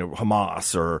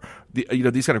Hamas or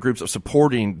these kind of groups of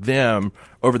supporting them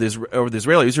over the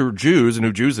Israelis who are Jews and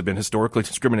who Jews have been historically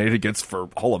discriminated against for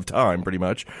all of time, pretty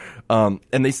much. And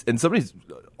somebody's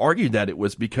argued that it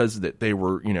was because that they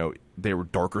were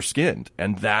darker skinned,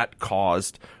 and that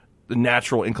caused the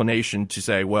natural inclination to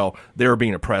say, well, they're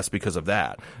being oppressed because of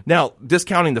that. Now,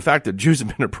 discounting the fact that Jews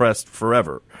have been oppressed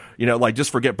forever, just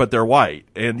forget, but they're white.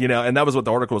 And, and that was what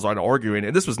the article was on arguing.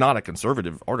 And this was not a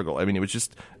conservative article. I mean, it was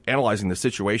just analyzing the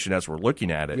situation as we're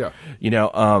looking at it. Yeah.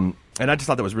 And I just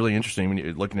thought that was really interesting when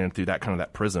you're looking at it through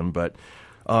that prism. But,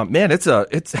 man, it's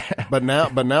but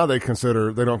now they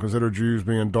don't consider Jews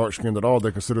being dark skinned at all.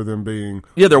 They consider them being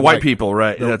they're white people,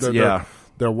 right?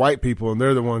 They're white people, and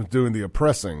they're the ones doing the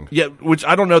oppressing. Yeah, which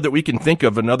I don't know that we can think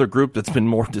of another group that's been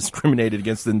more discriminated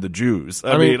against than the Jews.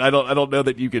 I mean, I don't know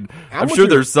that you could. I'm sure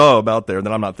there's some out there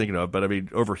that I'm not thinking of, but I mean,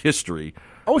 over history.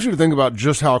 I want you to think about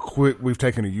just how quick we've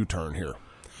taken a U-turn here.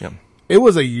 Yeah, it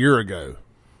was a year ago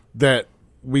that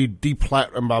we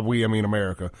and by we I mean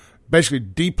America, basically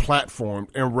deplatformed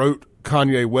and wrote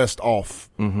Kanye West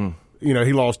off. Mm-hmm.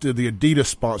 He lost the Adidas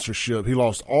sponsorship. He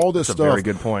lost all this That's stuff. A very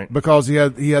good point. Because he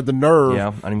had the nerve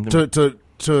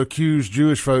to accuse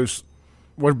Jewish folks,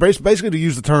 basically to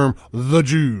use the term the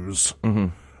Jews,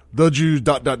 the Jews. ...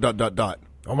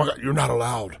 Oh my God, you're not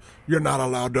allowed. You're not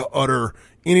allowed to utter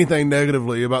anything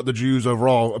negatively about the Jews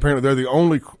overall. Apparently, they're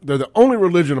the only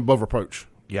religion above reproach.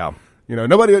 Yeah.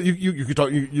 Nobody. You can talk.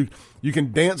 You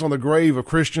can dance on the grave of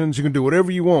Christians. You can do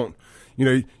whatever you want.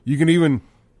 You can even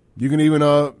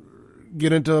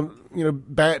get into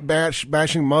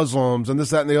bashing Muslims and this,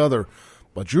 that, and the other,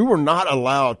 but you were not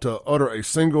allowed to utter a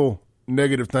single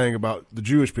negative thing about the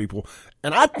Jewish people,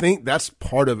 and I think that's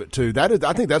part of it too. I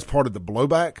think that's part of the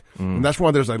blowback, and that's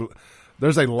why there's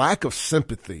a lack of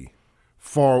sympathy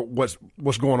for what's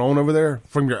going on over there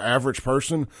from your average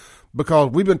person, because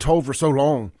we've been told for so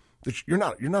long that you're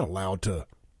not allowed to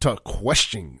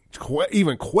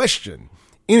even question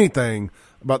anything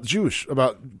about Jewish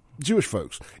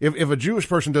folks. If a Jewish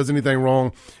person does anything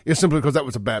wrong, it's simply because that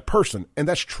was a bad person, and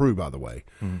that's true, by the way.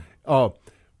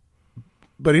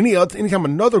 But anytime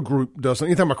another group does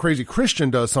something, anytime a crazy Christian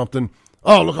does something,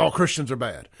 oh, look, all Christians are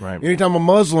bad. Right. Anytime a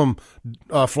Muslim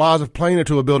flies a plane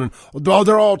into a building, oh,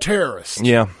 they're all terrorists.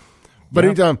 Yeah. But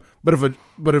if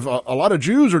a lot of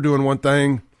Jews are doing one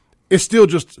thing, it's still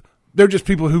just. They're just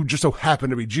people who just so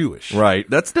happen to be Jewish. Right.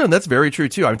 That's very true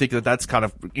too. I think that's kind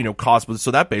of caused.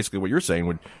 So that basically what you're saying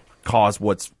would cause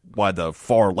why the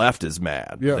far left is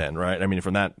mad. Yeah. Then, right? I mean,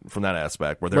 from that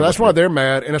aspect, that's why they're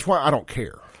mad, and that's why I don't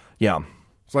care. Yeah.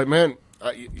 It's like, man,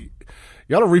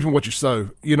 y'all are reaping what you sow.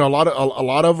 A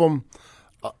lot of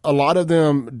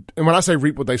them. And when I say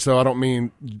reap what they sow, I don't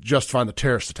mean justifying the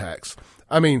terrorist attacks.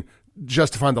 I mean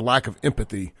justifying the lack of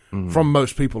empathy from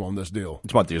most people on this deal.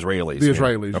 It's about the Israelis. The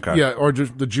Israelis. Okay. Yeah, or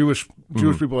just the Jewish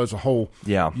people as a whole.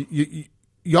 Yeah.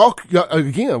 Y'all,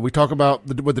 again, we talk about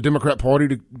what the Democrat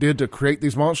Party did to create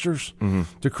these monsters,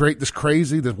 to create this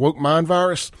woke mind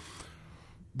virus.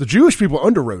 The Jewish people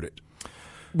underwrote it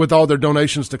with all their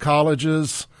donations to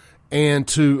colleges and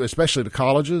especially to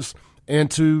colleges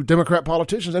and to Democrat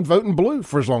politicians, and voting blue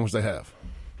for as long as they have.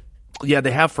 Yeah,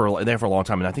 they have for a long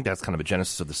time, and I think that's kind of a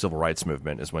genesis of the civil rights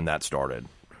movement is when that started,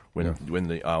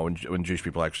 when Jewish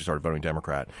people actually started voting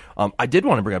Democrat. I did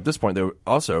want to bring up this point though,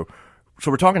 also.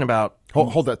 So we're talking about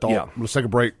hold that thought. Yeah. Let's take a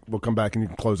break. We'll come back and you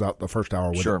can close out the first hour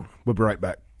with it. Sure. We'll be right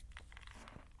back.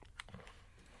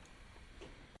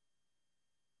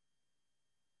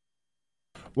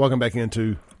 Welcome back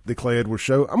into the Clay Edwards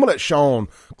Show. I'm going to let Sean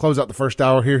close out the first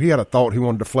hour here. He had a thought he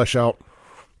wanted to flesh out.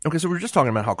 Okay, so we were just talking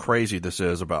about how crazy this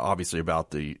is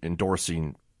about the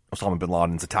endorsing Osama bin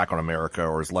Laden's attack on America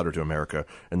or his letter to America,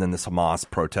 and then this Hamas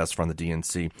protest from the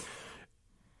DNC.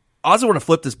 I also want to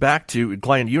flip this back to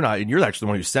Clay and you and I, and you're actually the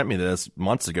one who sent me this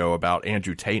months ago about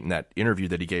Andrew Tate and that interview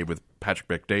that he gave with Patrick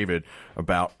Bet-David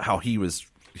about how he was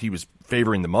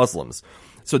favoring the Muslims.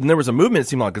 So then there was a movement, it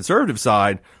seemed on the conservative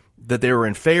side, that they were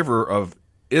in favor of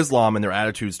Islam and their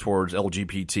attitudes towards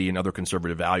LGBT and other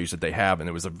conservative values that they have, and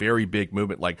it was a very big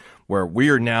movement, like where we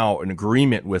are now in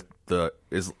agreement with the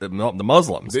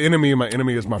Muslims. The enemy of my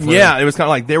enemy is my friend. Yeah, it was kind of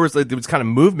like there was kind of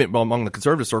movement among the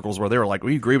conservative circles where they were like,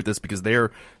 we agree with this because they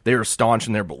are staunch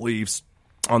in their beliefs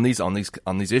on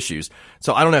these issues.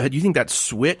 So I don't know. Do you think that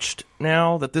switched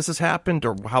now that this has happened,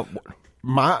 or how?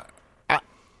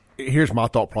 Here's my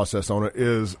thought process on it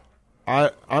is.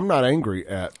 I'm not angry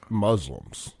at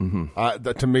Muslims.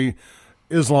 Mm-hmm. To me,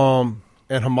 Islam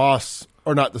and Hamas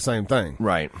are not the same thing.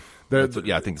 Right. I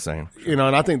think the same. And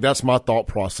I think that's my thought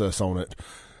process on it.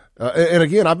 And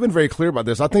again, I've been very clear about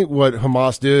this. I think what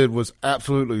Hamas did was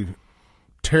absolutely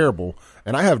terrible,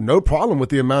 and I have no problem with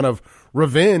the amount of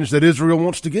revenge that Israel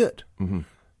wants to get. Mm-hmm.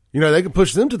 They can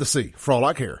push them to the sea for all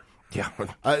I care. Yeah,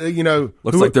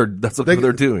 looks like that's what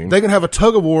they're doing. They can have a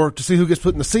tug of war to see who gets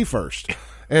put in the sea first,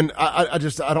 and I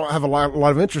don't have a lot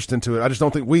of interest into it. I just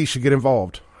don't think we should get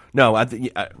involved. No, I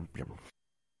think.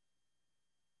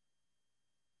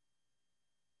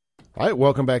 All right,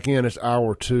 welcome back in. It's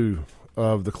hour 2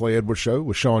 of the Clay Edwards Show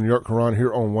with Shaun YURTKURAN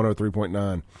here on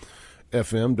 103.9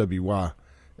 FM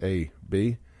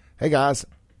WYAB. Hey guys,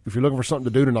 if you're looking for something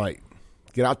to do tonight,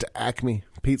 get out to Acme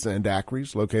Pizza and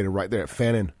Daiquiris, located right there at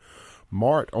Fannin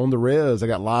Mart on the res. They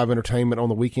got live entertainment on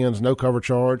the weekends, no cover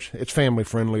charge. It's family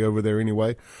friendly over there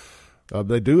anyway.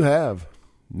 They do have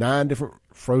 9 different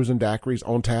frozen daiquiris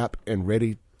on tap and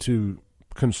ready to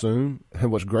consume. And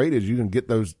what's great is you can get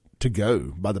those to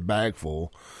go by the bag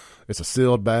full. It's a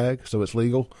sealed bag, so it's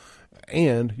legal,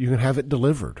 and you can have it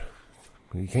delivered.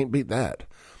 You can't beat that.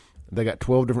 They got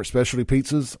 12 different specialty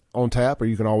pizzas on tap, or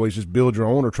you can always just build your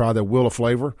own or try their wheel of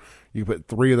flavor. You can put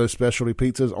 3 of those specialty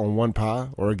pizzas on one pie,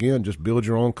 or again, just build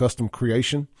your own custom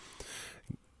creation.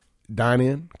 Dine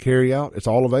in, carry out. It's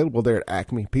all available there at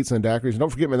Acme Pizza and Daiquiris. And don't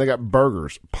forget, man, they got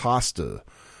burgers, pasta,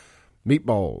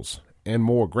 meatballs, and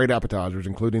more great appetizers,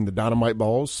 including the dynamite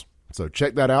balls. So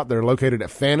check that out. They're located at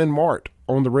Fannin Mart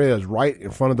on the res, right in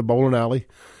front of the bowling alley.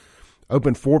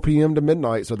 Open 4 p.m. to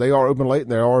midnight, so they are open late,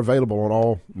 and they are available on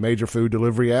all major food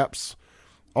delivery apps.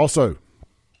 Also,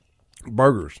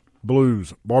 Burgers,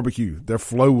 Blues, Barbecue, their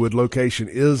Flowwood location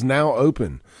is now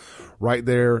open right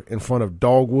there in front of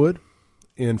Dogwood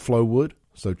in Flowwood.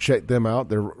 So check them out.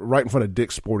 They're right in front of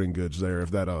Dick's Sporting Goods there,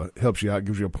 if that helps you out,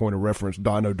 gives you a point of reference.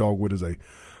 I know Dogwood is a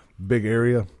big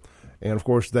area. And, of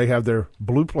course, they have their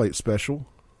Blue Plate special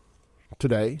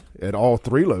today at all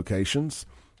 3 locations,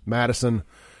 Madison,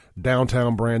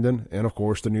 downtown Brandon, and, of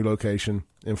course, the new location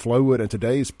in Flowwood. And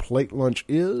today's plate lunch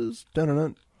is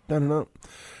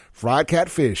fried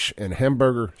catfish and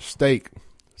hamburger steak.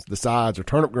 The sides are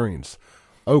turnip greens,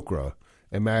 okra,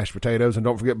 and mashed potatoes. And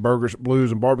don't forget, Burgers,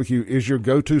 Blues, and Barbecue is your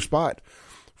go-to spot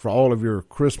for all of your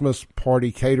Christmas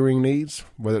party catering needs,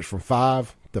 whether it's from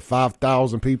 5 to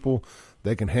 5,000 people.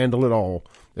 They can handle it all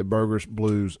at Burgers,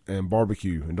 Blues, and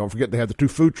Barbecue. And don't forget, they have the 2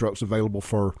 food trucks available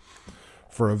for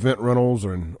event rentals,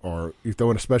 or you throw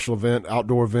in a special event,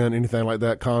 outdoor event, anything like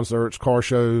that, concerts, car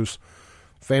shows,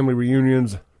 family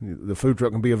reunions. The food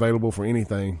truck can be available for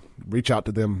anything. Reach out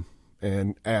to them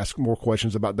and ask more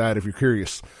questions about that if you're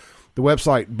curious. The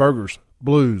website,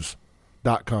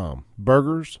 burgersblues.com.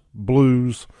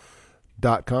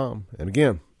 Burgersblues.com. And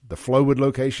again, the Flowwood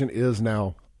location is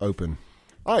now open.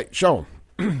 All right, Shaun,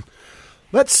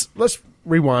 let's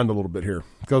rewind a little bit here,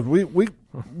 because we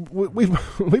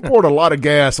poured a lot of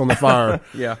gas on the fire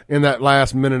in that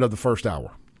last minute of the first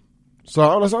hour.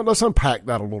 So let's unpack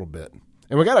that a little bit.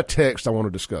 And we got a text I want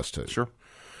to discuss too. Sure.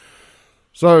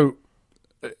 So,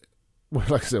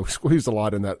 like I said, we squeezed a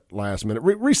lot in that last minute.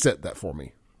 Reset that for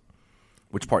me.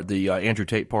 Which part? The Andrew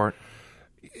Tate part?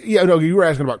 Yeah, no, you were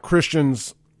asking about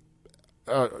Christians.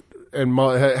 And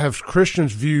have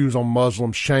Christians' views on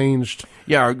Muslims changed?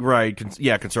 Yeah, right.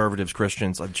 Conservatives,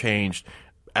 Christians have changed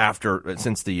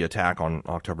since the attack on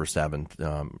October 7th.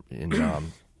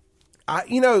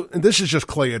 And this is just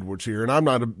Clay Edwards here, and I'm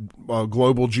not a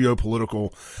global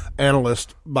geopolitical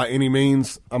analyst by any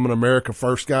means. I'm an America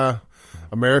First guy.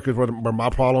 America is where my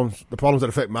problems, the problems that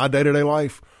affect my day-to-day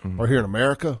life, are here in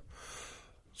America.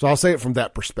 So I'll say it from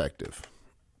that perspective.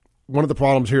 One of the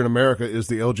problems here in America is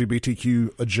the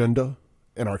LGBTQ agenda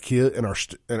in our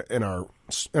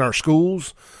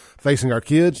schools, facing our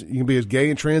kids. You can be as gay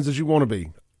and trans as you want to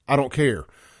be. I don't care.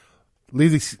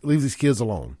 Leave these kids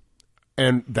alone.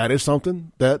 And that is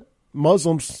something that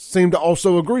Muslims seem to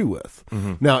also agree with.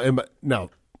 Mm-hmm. Now,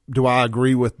 do I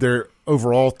agree with their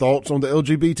overall thoughts on the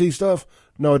LGBT stuff?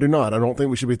 No, I do not. I don't think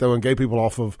we should be throwing gay people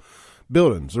off of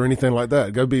buildings or anything like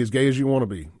that. Go be as gay as you want to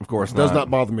be. Of course, it does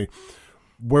not bother me.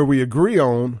 Where we agree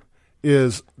on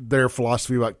is their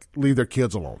philosophy, like leave their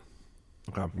kids alone.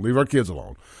 Okay. Leave our kids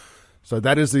alone. So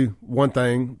that is the one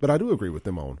thing that I do agree with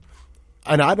them on.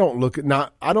 And I don't look at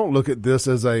this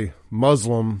as an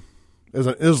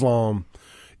Islam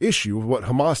issue of what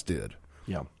Hamas did.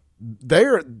 Yeah. They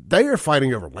are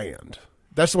fighting over land.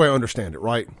 That's the way I understand it,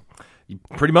 right?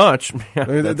 Pretty much.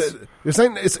 It's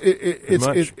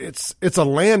a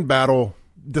land battle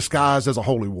disguised as a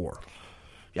holy war.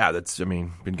 Yeah, that's,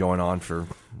 been going on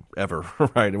forever,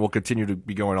 right? And will continue to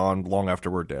be going on long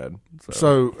after we're dead.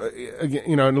 So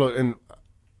again, and look, and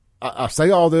I say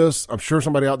all this, I'm sure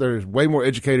somebody out there is way more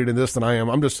educated in this than I am.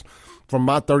 I'm just, from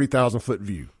my 30,000-foot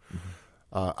view.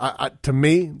 Mm-hmm. To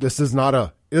me, this is not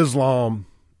a Islam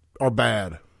are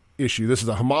bad issue. This is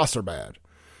a Hamas are bad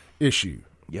issue.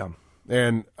 Yeah.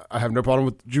 And I have no problem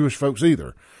with Jewish folks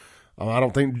either. I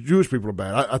don't think Jewish people are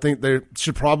bad. I think there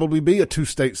should probably be a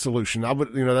two-state solution. I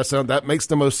would, that makes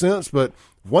the most sense. But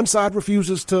one side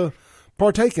refuses to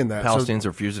partake in that. Palestinians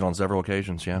have refused it on several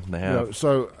occasions. Yeah, they have.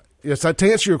 So yes,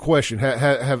 to answer your question,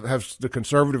 have the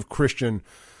conservative Christian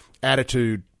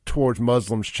attitude towards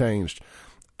Muslims changed?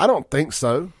 I don't think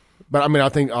so. But I mean, I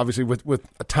think obviously with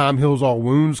a time heals all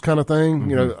wounds kind of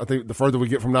thing. I think the further we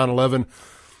get from 9/11,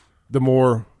 the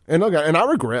more. And I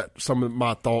regret some of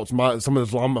my thoughts, some of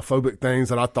the Islamophobic things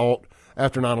that I thought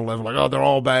after 9/11, like, oh, they're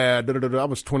all bad. I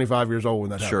was 25 years old when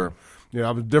that happened. Sure.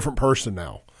 I was a different person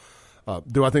now.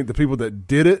 Do I think the people that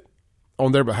did it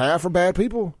on their behalf are bad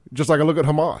people? Just like I look at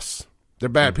Hamas. They're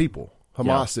bad people.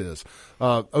 Hamas is.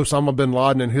 Osama bin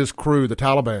Laden and his crew, the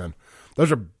Taliban.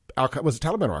 Those are, was it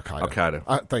Taliban or Al-Qaeda?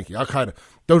 Al-Qaeda. Thank you. Al-Qaeda.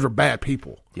 Those are bad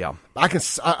people. Yeah.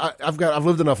 I've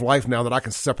lived enough life now that I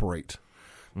can separate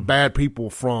bad people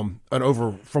from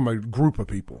a group of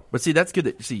people. But see, that's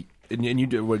good. And you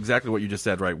do exactly what you just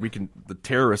said, right? The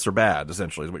terrorists are bad,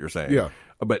 essentially, is what you're saying. Yeah.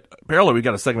 But apparently, we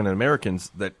got a segment of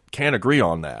Americans that can't agree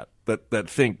on that. That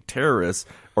think terrorists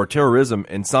or terrorism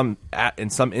in some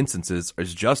instances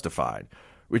is justified,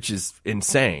 which is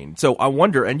insane. So I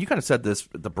wonder, and you kind of said this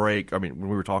at the break. I mean, when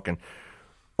we were talking,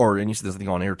 and you said this thing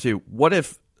on air too. What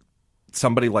if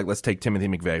somebody like, let's take Timothy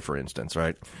McVeigh, for instance,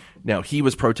 right? Now, he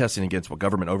was protesting against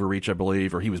government overreach, I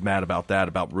believe, or he was mad about that,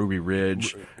 about Ruby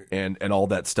Ridge and all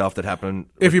that stuff that happened.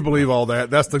 If you believe all that,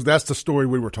 that's the story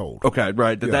we were told. Okay,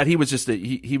 right. That he was just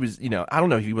he was, I don't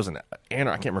know if he was I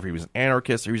can't remember if he was an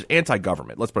anarchist or he was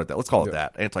anti-government. Let's put it that. Let's call it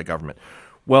that, anti-government.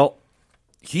 Well,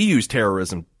 he used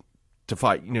terrorism to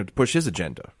fight, to push his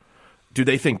agenda. Do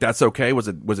they think that's okay? Was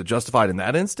it justified in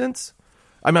that instance?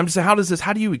 I mean, I'm just saying, how does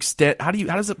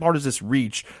this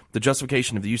reach the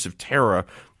justification of the use of terror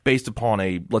based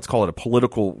upon let's call it a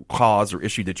political cause or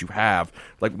issue that you have?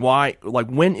 Like, why,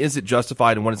 when is it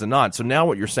justified and when is it not? So now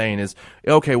what you're saying is,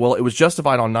 okay, well, it was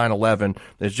justified on 9/11.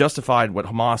 It's justified what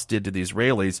Hamas did to the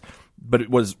Israelis, but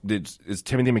is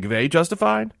Timothy McVeigh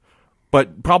justified?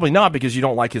 But probably not, because you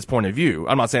don't like his point of view.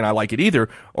 I'm not saying I like it either,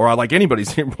 or I like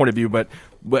anybody's point of view, but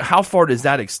how far does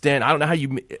that extend? I don't know how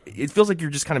it feels like you're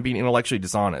just kind of being intellectually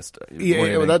dishonest.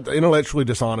 Yeah, that intellectually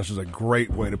dishonest is a great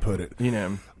way to put it.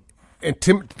 And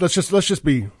let's just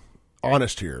be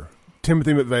honest here.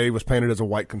 Timothy McVeigh was painted as a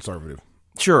white conservative.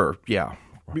 Sure, yeah.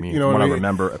 I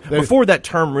remember. Before Before that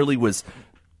term really was,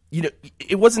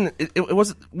 it wasn't.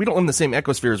 We don't live in the same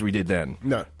ecosphere as we did then.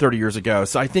 No, 30 years ago.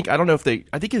 So I don't know if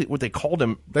what they called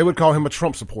him. They would call him a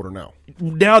Trump supporter now.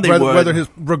 Now they would.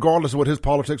 Regardless of what his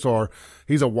politics are,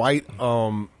 he's a white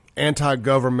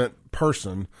anti-government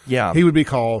person. Yeah, he would be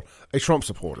called a Trump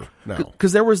supporter now.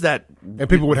 Because there was that, and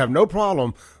people would have no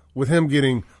problem with him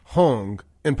getting hung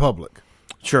in public.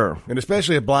 Sure, and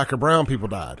especially if black or brown people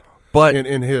died. But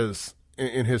in his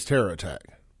terror attack.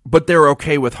 But they're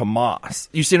okay with Hamas.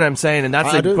 You see what I'm saying? And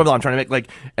that's the equivalent I'm trying to make.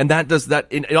 And that does that.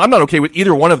 And I'm not okay with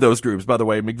either one of those groups, by the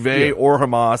way, McVeigh or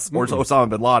Hamas or Osama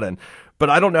bin Laden. But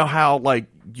I don't know how,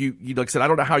 you like I said, I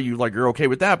don't know how you're okay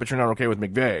with that, but you're not okay with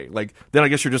McVeigh. Then I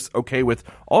guess you're just okay with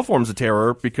all forms of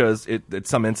terror because in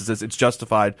some instances it's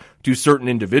justified to certain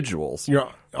individuals.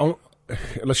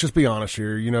 Let's just be honest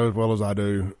here. You know as well as I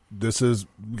do, this has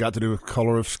got to do with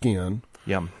color of skin.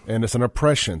 Yeah, and it's an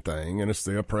oppression thing, and it's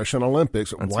the oppression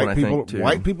Olympics. That's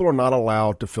White people are not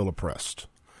allowed to feel oppressed.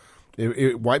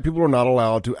 White people are not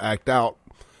allowed to act out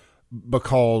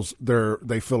because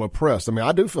they feel oppressed. I mean,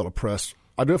 I do feel oppressed.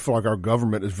 I do feel like our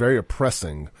government is very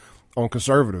oppressing on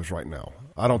conservatives right now.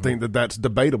 I don't think that's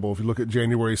debatable. If you look at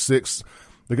January 6th,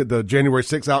 look at the January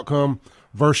 6th outcome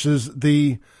versus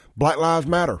the Black Lives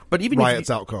Matter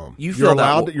riots outcome. You're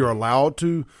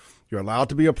allowed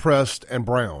to be oppressed and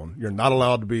brown. You're not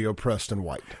allowed to be oppressed and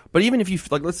white. But even if you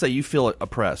let's say you feel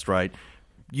oppressed, right?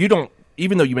 You don't.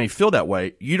 Even though you may feel that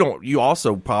way, you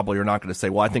also probably are not going to say,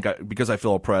 "Well, I think because I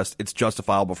feel oppressed, it's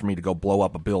justifiable for me to go blow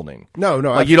up a building." No,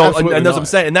 you don't. And that's what I'm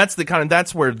saying. And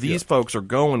that's where these folks are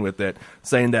going with it,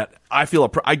 saying that I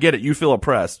get it. You feel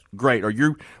oppressed, great.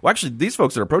 Actually, these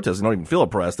folks that are protesting don't even feel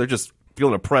oppressed. They're just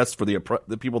feeling oppressed for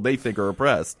the people they think are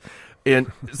oppressed.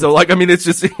 And so, it's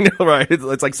just right.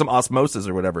 It's like some osmosis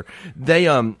or whatever.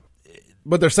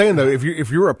 But they're saying though, if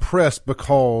you're oppressed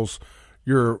because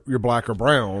you're black or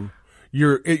brown,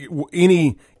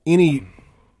 anything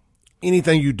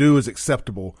you do is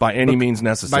acceptable by any means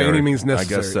necessary. By any means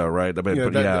necessary, I guess so, right?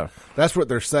 That's what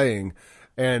they're saying,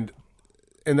 and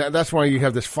that's why you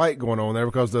have this fight going on there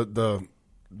because the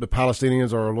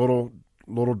Palestinians are a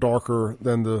little darker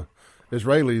than the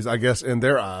Israelis, I guess, in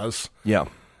their eyes. Yeah.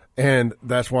 And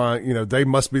that's why, they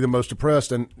must be the most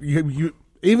oppressed. And you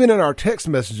even in our text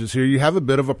messages here, you have a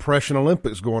bit of oppression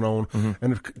Olympics going on. Mm-hmm.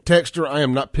 And texter, I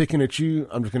am not picking at you.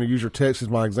 I'm just going to use your text as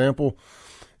my example.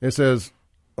 It says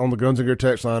on the Guns and Gear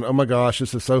text line, "Oh my gosh,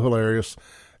 this is so hilarious."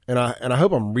 And I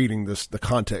hope I'm reading the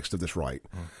context of this right.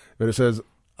 Mm-hmm. But it says,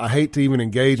 "I hate to even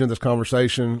engage in this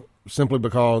conversation simply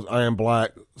because I am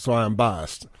black, so I am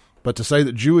biased. But to say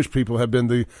that Jewish people have been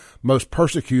the most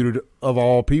persecuted of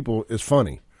all people is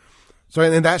funny." So,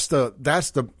 and that's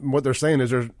what they're saying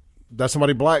is that's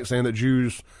somebody black saying that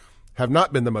Jews have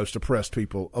not been the most oppressed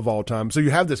people of all time. So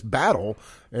you have this battle,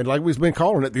 and like we've been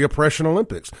calling it, the oppression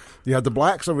Olympics. You have the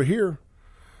blacks over here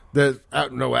that,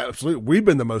 no, absolutely, we've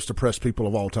been the most oppressed people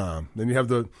of all time. Then you have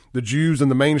the Jews in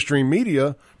the mainstream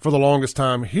media for the longest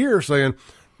time here saying,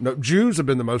 no, Jews have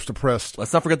been the most oppressed.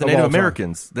 Let's not forget the Native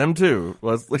Americans. Them too.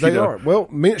 They are. Well,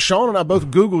 Sean and I both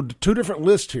Googled two different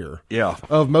lists here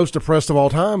of most oppressed of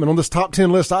all time. And on this top 10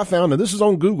 list I found, and this is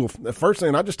on Google, the first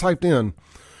thing I just typed in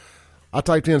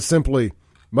simply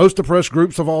most oppressed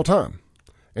groups of all time.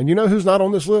 And you know who's not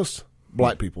on this list?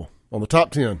 Black people on the top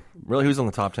 10. Really? Who's on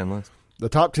the top 10 list? The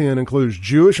top 10 includes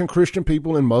Jewish and Christian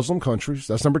people in Muslim countries.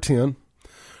 That's number 10.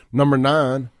 Number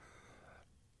 9,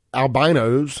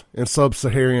 albinos in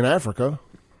sub-Saharan Africa.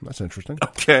 That's interesting.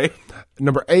 Okay.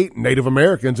 Number 8, Native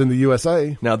Americans in the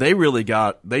USA. Now they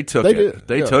took it.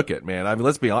 They took it, man. I mean,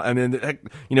 let's be honest. I mean, heck,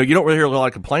 you don't really hear a lot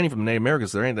of complaining from the Native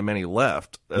Americans. There ain't that many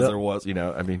left as there was.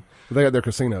 I mean, they got their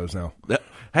casinos now.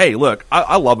 Hey, look,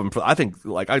 I love them. I think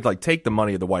I'd take the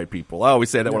money of the white people. I always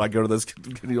say that when I go to this.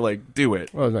 Do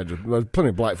it. Well, there's plenty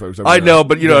of black folks. I know,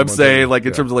 but what I'm saying,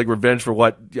 in terms of revenge for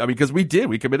what I mean, because we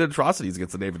committed atrocities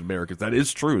against the Native Americans. That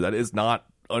is true. That is not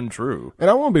untrue. And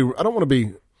I don't want to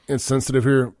be insensitive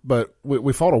here, but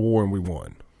we fought a war and we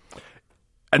won.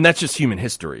 And that's just human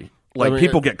history.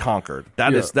 People get conquered.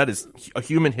 That is a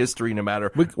human history. No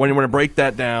matter when you want to break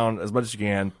that down as much as you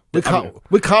can.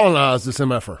 We colonized this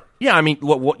MFR. Yeah, I mean,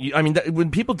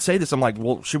 when people say this, I'm like,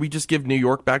 well, should we just give New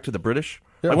York back to the British?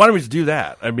 Yeah. Why don't we just do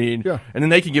that? I mean, and then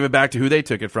they can give it back to who they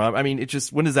took it from. I mean, it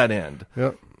just when does that end?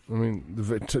 Yeah, I mean,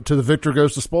 to the victor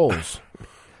goes the spoils.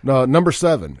 Number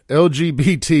 7,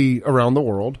 LGBT around the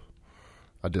world.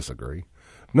 I disagree.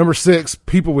 Number 6,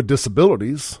 people with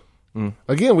disabilities.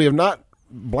 Again, we have not.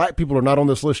 Black people are not on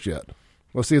this list yet.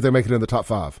 Let's see if they make it in the top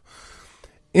 5.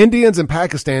 Indians and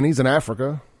Pakistanis in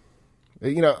Africa. A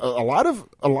lot of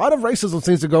racism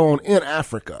seems to go on in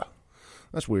Africa.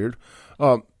 That's weird.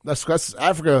 That's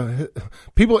Africa.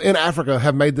 People in Africa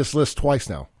have made this list twice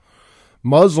now.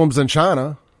 Muslims in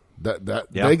China.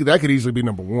 That could easily be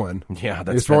number 1. Yeah,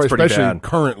 that's pretty especially bad.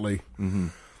 Currently. Mm-hmm.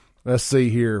 Let's see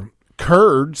here.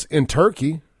 Kurds in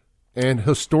Turkey and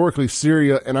historically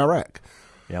Syria and Iraq.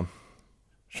 Yeah.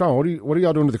 Sean, what are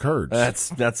y'all doing to the Kurds?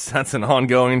 That's an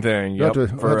ongoing thing. You have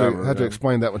to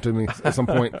explain that one to me at some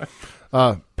point.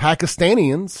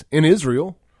 Pakistanians in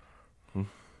Israel.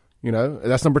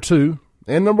 That's number 2.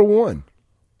 And number 1.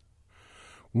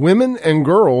 Women and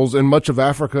girls in much of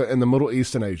Africa and the Middle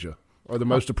East and Asia are the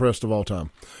most oppressed of all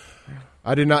time.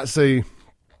 I did not see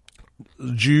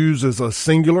Jews as a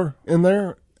singular in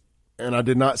there, and I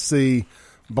did not see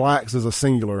blacks as a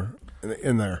singular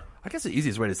in there. I guess the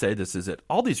easiest way to say this is that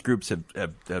all these groups have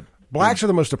blacks are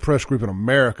the most oppressed group in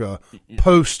America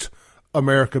post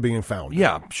America being founded.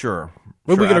 Yeah, sure.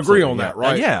 But we can agree on that,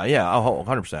 right? Yeah,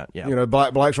 100%. Yeah.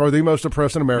 Blacks are the most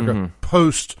oppressed in America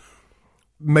post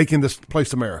making this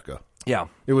place America. Yeah.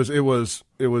 It was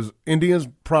Indians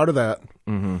prior to that.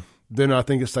 Mm-hmm. Then I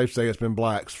think it's safe to say it's been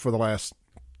blacks for the last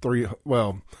 3.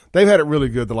 Well, they've had it really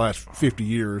good the last 50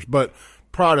 years, but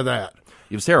prior to that.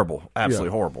 It was terrible,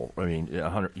 absolutely horrible. I mean,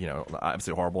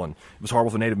 absolutely horrible, and it was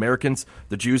horrible for Native Americans.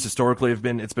 The Jews historically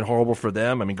it's been horrible for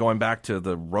them. I mean, going back to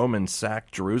the Romans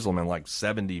sacked Jerusalem in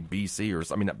 70 BC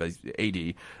not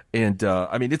AD, and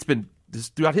it's been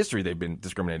throughout history they've been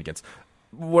discriminated against.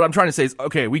 What I'm trying to say is,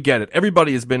 okay, we get it.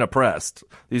 Everybody has been oppressed.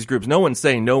 These groups, no one's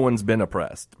saying no one's been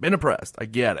oppressed. Been oppressed. I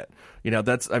get it.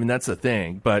 That's a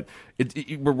thing. But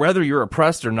whether you're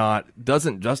oppressed or not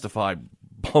doesn't justify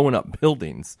blowing up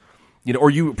buildings.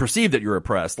 Or you perceive that you're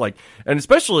oppressed, and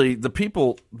especially the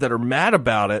people that are mad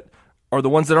about it are the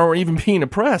ones that aren't even being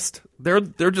oppressed. They're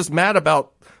just mad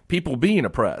about people being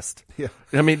oppressed. Yeah,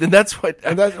 I mean, and that's what.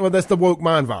 And that's the woke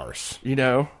mind virus.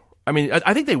 I mean,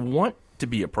 I think they want to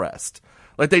be oppressed.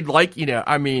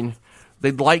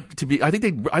 They'd like to be. I think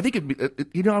it'd be.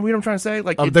 You know what I'm trying to say?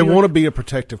 They want to be a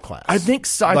protective class. I think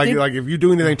so. If you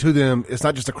do anything to them, it's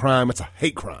not just a crime; it's a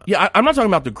hate crime. Yeah, I'm not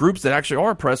talking about the groups that actually are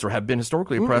oppressed or have been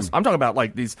historically oppressed. I'm talking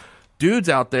about these dudes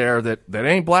out there that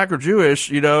ain't black or Jewish,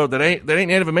 that ain't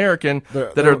Native American,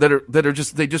 that are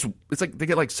just it's like they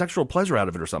get like sexual pleasure out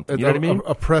of it or something. You know what I mean?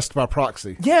 Oppressed by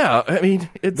proxy. Yeah, I mean,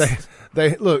 it's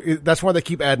they look. That's why they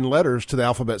keep adding letters to the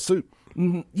alphabet soup.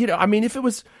 I mean, if it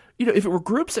was, if it were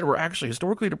groups that were actually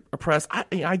historically oppressed,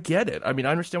 I get it. I mean,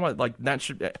 I understand why, like, that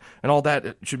should, and all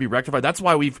that should be rectified. That's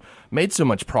why we've made so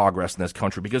much progress in this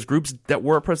country, because groups that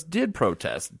were oppressed did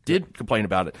protest, did complain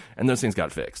about it, and those things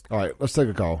got fixed. All right, let's take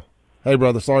a call. Hey,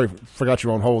 brother, sorry, forgot you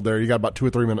were on hold there. You got about 2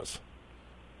 or 3 minutes.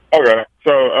 Okay,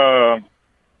 so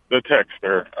the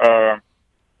texter.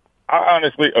 I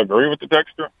honestly agree with the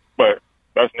texter, but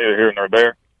that's neither here nor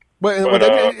there.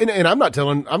 And I'm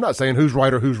not saying who's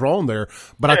right or who's wrong there,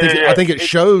 but I think it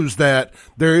shows that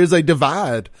there is a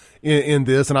divide in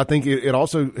this, and I think it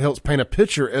also helps paint a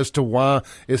picture as to why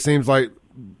it seems like,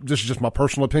 this is just my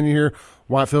personal opinion here,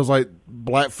 why it feels like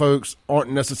black folks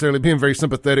aren't necessarily being very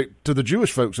sympathetic to the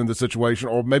Jewish folks in this situation,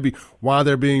 or maybe why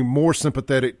they're being more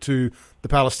sympathetic to the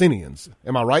Palestinians.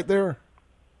 Am I right there?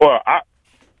 Well,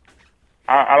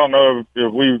 I don't know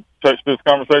if we touched this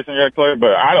conversation yet, Clay,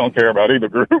 but I don't care about either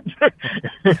group.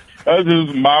 That's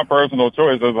just my personal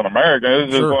choice as an American.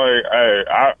 It's just like,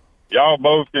 hey, y'all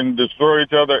both can destroy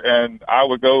each other, and I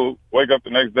would go wake up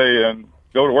the next day and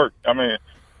go to work. I mean,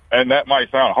 and that might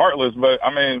sound heartless, but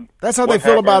I mean, that's how they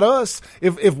feel about us.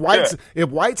 If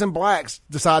whites and blacks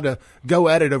decide to go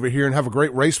at it over here and have a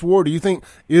great race war, do you think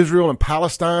Israel and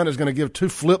Palestine is going to give two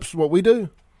flips what we do?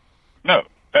 No,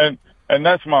 and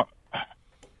that's my.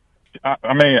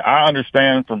 I mean, I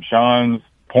understand from Sean's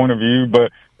point of view, but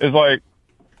it's like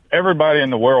everybody in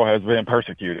the world has been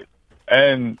persecuted.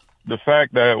 And the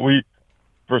fact that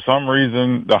for some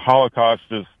reason, the Holocaust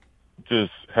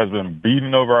just has been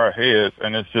beaten over our heads,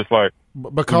 and it's just like,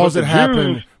 because it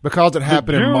happened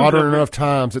in modern enough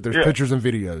times that there's pictures and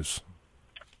videos.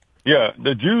 Yeah,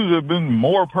 the Jews have been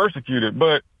more persecuted,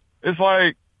 but it's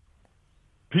like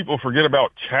people forget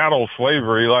about chattel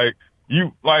slavery.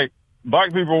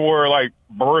 Black people were like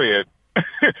bred.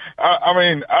 I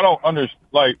mean, I don't understand.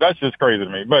 Like, that's just crazy to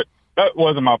me. But that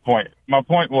wasn't my point. My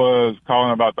point was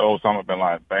calling about the Osama bin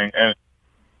Laden thing. And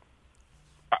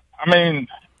I mean,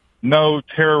 no,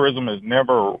 terrorism is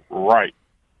never right.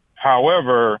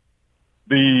 However,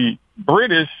 the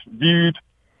British viewed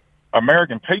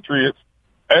American patriots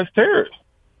as terrorists.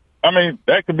 I mean,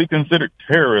 that could be considered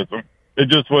terrorism. It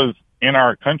just was in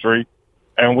our country,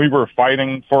 and we were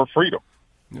fighting for freedom.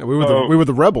 Yeah, we were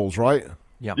the rebels, right?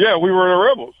 Yeah, we were the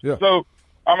rebels. Yeah. So,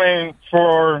 I mean,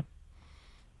 for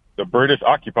the British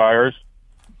occupiers,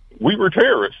 we were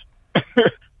terrorists.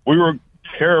 We were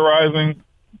terrorizing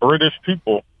British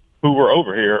people who were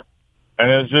over here.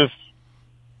 And it's just,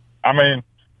 I mean,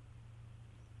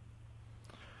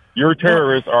 your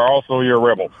terrorists are also your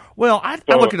rebels. Well, I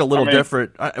look at it a little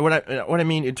different. What I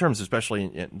mean in terms, especially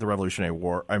in the Revolutionary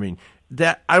War, I mean,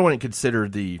 that I wouldn't consider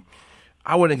the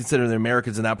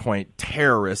Americans at that point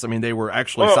terrorists. I mean, they were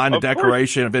actually signed a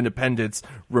Declaration of Independence,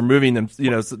 removing them,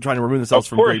 trying to remove themselves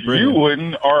from Great Britain. Of course you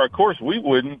wouldn't, or of course we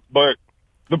wouldn't, but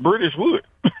the British would.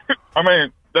 I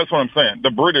mean, that's what I'm saying.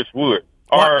 The British would.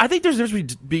 Well, I think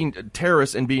there's being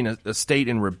terrorists and being a state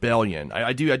in rebellion.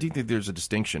 I do think there's a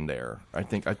distinction there. I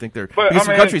think there, because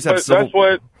some countries have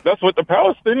civil. That's what the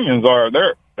Palestinians are.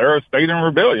 They're a state in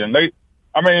rebellion.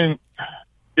 I mean,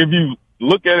 if you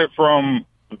look at it from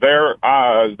their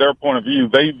eyes, their point of view,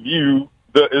 they view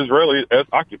the Israelis as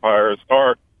occupiers.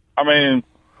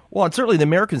 Well, and certainly the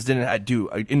Americans didn't do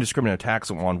indiscriminate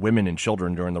attacks on women and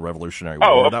children during the Revolutionary War.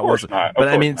 Oh, of course not. But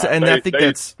I mean, and I think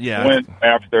that's went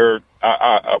after.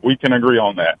 We can agree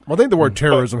on that. Well, I think the word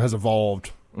terrorism has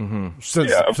evolved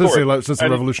since the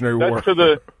Revolutionary War.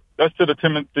 That's to the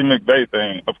Timothy McVeigh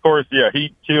thing. Of course,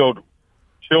 he killed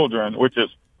children, which is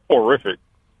horrific.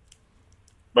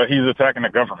 But he's attacking the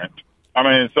government. I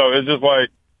mean, so it's just like,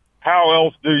 how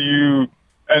else do you?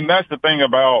 And that's the thing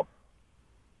about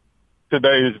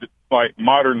today's like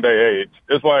modern day age.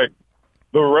 It's like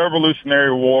the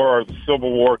Revolutionary War or the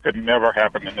Civil War could never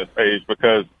happen in this age,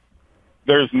 because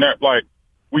there's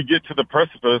we get to the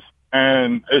precipice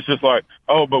and it's just like,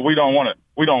 oh, but we don't want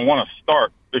to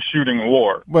start the shooting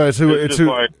war. Well, it's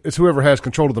whoever has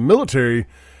control of the military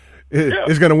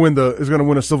is going to win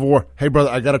a civil war. Hey, brother,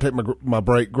 I got to take my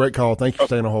break. Great call. Thank you for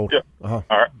staying on hold. Yeah. All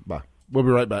right. Bye. We'll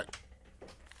be right back.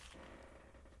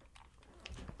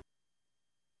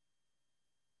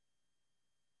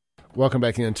 Welcome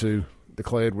back into the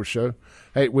Clay Edwards Show.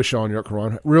 Hey, with SHAUN,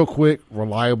 YURTKURAN. Real quick,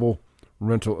 reliable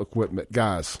rental equipment.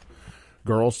 Guys,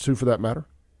 girls too for that matter.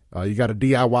 You got a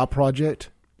DIY project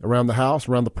around the house,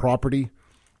 around the property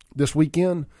this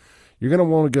weekend, you're going to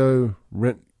want to go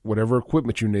rent whatever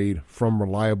equipment you need from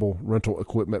Reliable Rental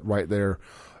Equipment right there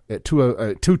at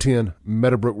 210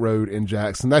 Meadowbrook Road in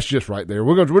Jackson. That's just right there.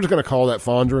 We're just going to call that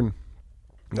Fondren.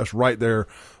 That's right there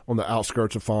on the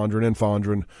outskirts of Fondren, in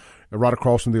Fondren, right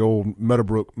across from the old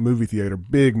Meadowbrook movie theater.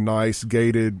 Big, nice,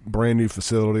 gated, brand new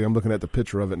facility. I'm looking at the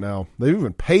picture of it now. They've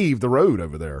even paved the road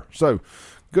over there. So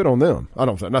good on them.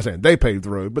 I'm not saying they paved the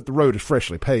road, but the road is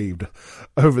freshly paved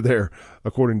over there,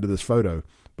 according to this photo.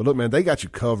 But look, man, they got you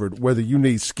covered, whether you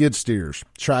need skid steers,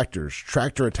 tractors,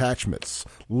 tractor attachments,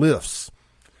 lifts,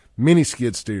 mini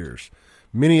skid steers,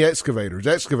 mini excavators,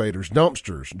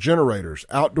 dumpsters, generators,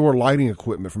 outdoor lighting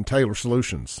equipment from Taylor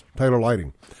Solutions, Taylor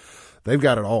Lighting. They've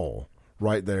got it all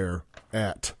right there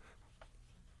at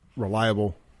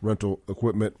Reliable Rental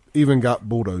Equipment. Even got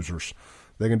bulldozers.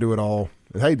 They can do it all.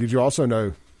 And hey, did you also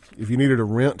know if you needed to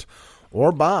rent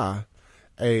or buy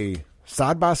a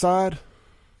side-by-side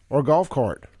or golf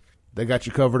cart, they got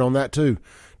you covered on that too.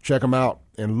 Check them out.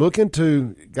 And look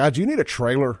into, guys, you need a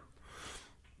trailer.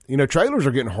 You know, trailers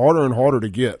are getting harder and harder to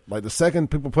get. Like the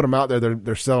second people put them out there,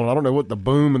 they're selling. I don't know what the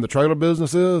boom in the trailer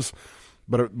business is,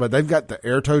 but they've got the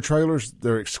air tow trailers.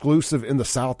 They're exclusive in the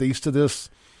southeast to this.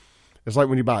 It's like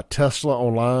when you buy a Tesla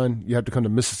online, you have to come to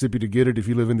Mississippi to get it if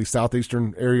you live in the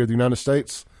southeastern area of the United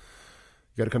States.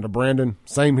 You got to come to Brandon.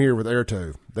 Same here with air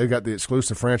tow. They've got the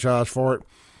exclusive franchise for it.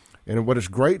 And what it's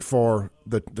great for,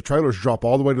 the trailers drop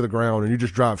all the way to the ground, and you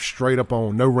just drive straight up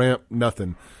on, no ramp,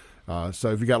 nothing.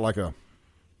 So if you got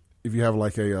if you have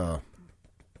a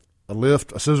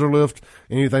lift, a scissor lift,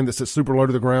 anything that sits super low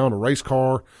to the ground, a race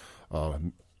car,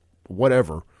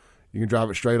 whatever, you can drive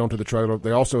it straight onto the trailer.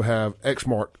 They also have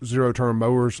Exmark zero-turn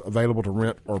mowers available to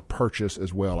rent or purchase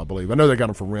as well, I believe. I know they got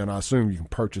them for rent. I assume you can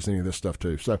purchase any of this stuff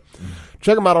too. So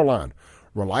check them out online.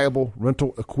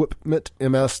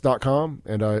 ReliableRentalEquipmentMS.com.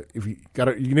 And if you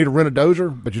need to rent a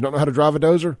dozer, but you don't know how to drive a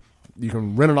dozer, you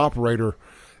can rent an operator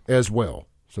as well.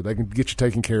 So they can get you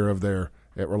taken care of there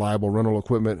at Reliable Rental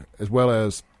Equipment, as well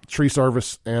as tree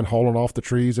service and hauling off the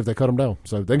trees if they cut them down.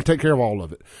 So they can take care of all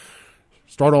of it.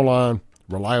 Start online,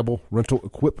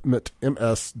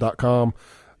 ReliableRentalEquipmentMS.com.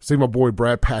 See my boy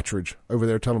Brad Patridge over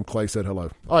there. Tell him Clay said hello.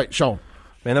 All right, Sean.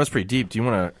 Man, that was pretty deep. Do you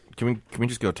want to? Can we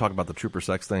just go talk about the trooper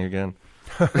sex thing again?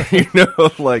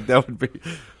 That would be.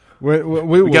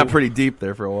 We got pretty deep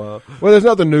there for a while. Well, there's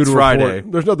nothing new to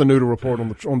report. There's nothing new to report on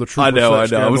the trooper. I know.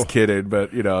 Scandal. I was kidding,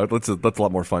 but that's a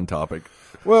lot more fun topic.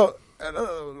 Well,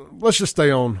 let's just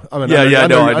stay on. I mean, I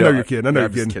know you're kidding.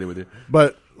 I'm just kidding with you.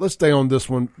 But let's stay on this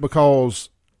one because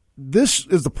this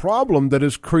is the problem that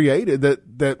is created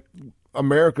that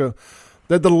America,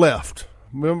 that the left.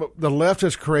 Remember, the left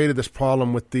has created this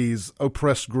problem with these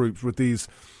oppressed groups, with these.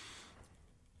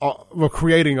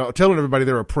 Telling everybody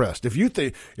they're oppressed. If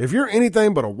you're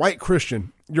anything but a white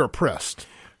Christian, you're oppressed.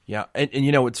 Yeah, and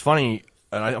it's funny.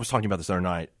 And I was talking about this the other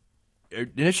night.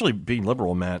 Initially, being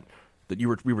liberal meant that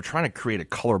we were trying to create a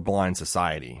colorblind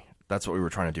society. That's what we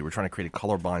were trying to do. We're trying to create a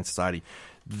colorblind society.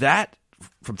 That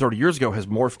from 30 years ago has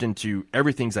morphed into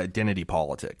everything's identity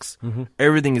politics. Mm-hmm.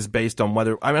 Everything is based on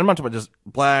whether I'm not talking about just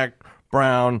black,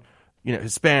 brown,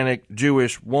 Hispanic,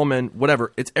 Jewish, woman,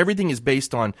 whatever. Everything is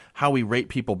based on how we rate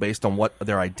people based on what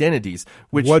their identities.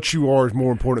 What you are is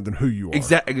more important than who you are.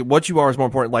 Exactly. What you are is more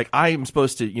important. Like, I am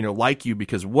supposed to, like you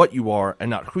because what you are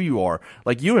and not who you are.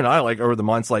 Like, you and I, over the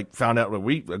months, found out that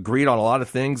we agreed on a lot of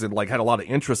things and, had a lot of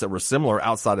interests that were similar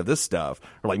outside of this stuff.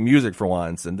 Or, music for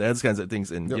once and those kinds of things.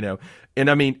 And, yep.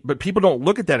 And I mean, but people don't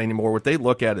look at that anymore. What they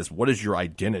look at is, what is your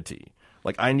identity?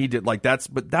 I need to,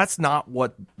 but that's not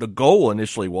what the goal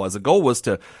initially was. The goal was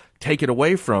to take it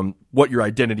away from what your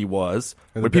identity was,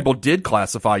 when people did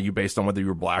classify you based on whether you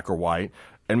were black or white,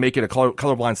 and make it a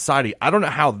colorblind society. I don't know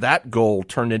how that goal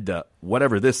turned into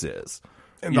whatever this is.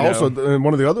 And also,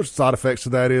 one of the other side effects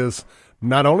of that is,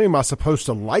 not only am I supposed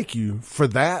to like you for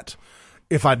that,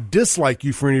 if I dislike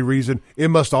you for any reason, it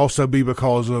must also be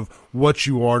because of what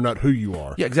you are, not who you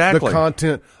are. Yeah, exactly. The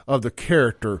content of the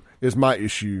character is my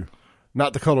issue,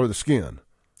 not the color of the skin.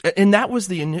 And that was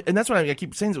and that's what I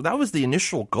keep saying. That was the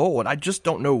initial goal, and I just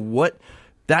don't know what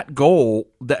that goal.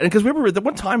 Because remember, the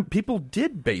one time people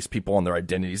did base people on their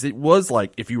identities. It was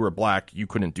like, if you were black, you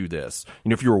couldn't do this.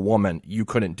 If you were a woman, you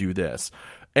couldn't do this.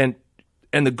 And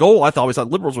the goal, I always thought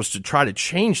liberals was to try to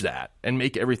change that and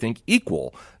make everything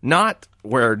equal, not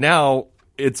where now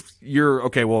we're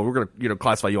going to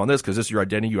classify you on this because this is your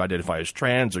identity. You identify as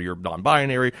trans, or you're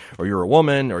non-binary, or you're a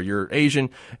woman, or you're Asian,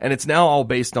 and it's now all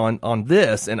based on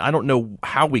this. And I don't know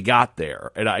how we got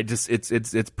there. And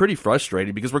it's pretty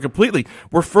frustrating because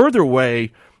we're further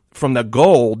away from the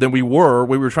goal than we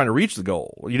were trying to reach the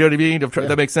goal. You know what I mean?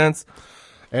 That makes sense.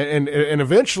 And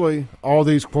eventually, all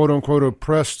these quote unquote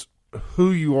oppressed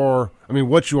who you are,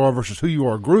 what you are versus who you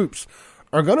are groups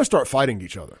are going to start fighting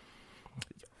each other.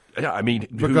 Yeah, I mean,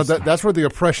 because that's where the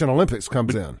oppression Olympics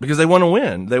comes in. Because they want to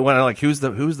win. They want to, like, who's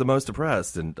the most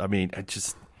oppressed. And I mean, it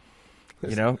just,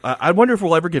 I wonder if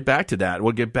we'll ever get back to that.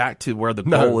 We'll get back to where the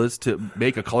goal is to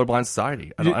make a colorblind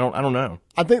society. I don't know.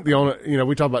 I think the only,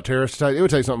 we talk about terrorist attack. It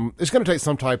would take something. It's going to take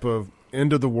some type of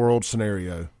end of the world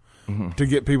scenario to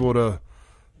get people to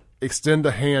extend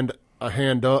a hand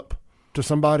up to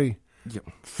somebody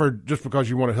for just because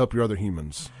you want to help your other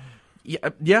humans.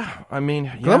 Yeah. I mean,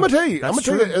 I'm gonna tell you,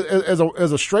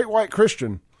 as a straight white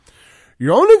Christian,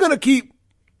 you're only gonna keep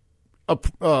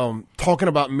talking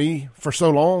about me for so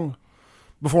long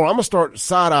before I'm gonna start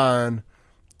side eyeing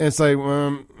and say,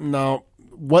 no,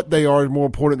 what they are is more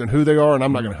important than who they are, and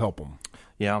I'm not gonna help them.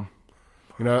 Yeah.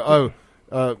 Look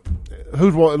at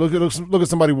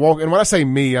somebody walking. And when I say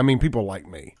me, I mean people like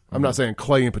me. I'm not saying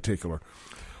Clay in particular.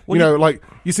 Well, like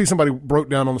you see somebody broke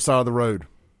down on the side of the road.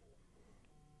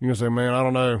 You're going to say, man, I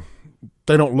don't know.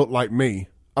 They don't look like me.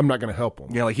 I'm not going to help them.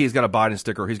 Yeah, like he's got a Biden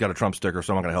sticker, he's got a Trump sticker,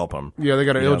 so I'm not going to help him. Yeah, they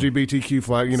got an LGBTQ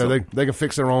flag. They can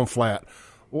fix their own flat.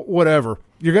 Whatever.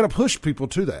 You're going to push people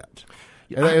to that.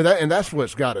 And that's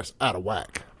what's got us out of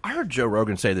whack. I heard Joe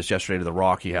Rogan say this yesterday to the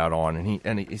Rock he had on,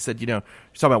 and he said, he's talking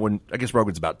about when, I guess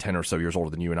Rogan's about 10 or so years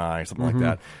older than you and I, something like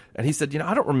that. And he said,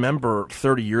 I don't remember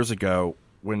 30 years ago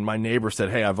when my neighbor said,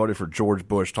 "Hey, I voted for George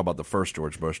Bush," talk about the first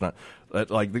George Bush, not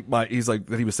he's like,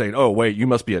 he was saying, "Oh, wait, you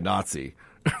must be a Nazi."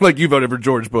 Like, you voted for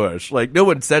George Bush. Like, no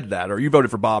one said that. Or you voted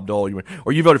for Bob Dole,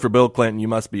 or you voted for Bill Clinton, you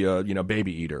must be a,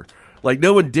 baby eater. Like,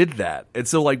 no one did that. And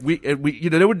so, like,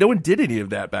 no one did any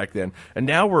of that back then. And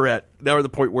now we're at the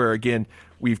point where, again,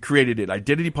 we've created an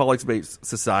identity politics-based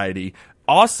society.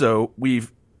 Also,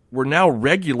 we're now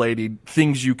regulating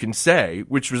things you can say,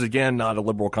 which was, again, not a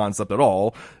liberal concept at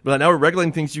all. But now we're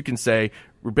regulating things you can say.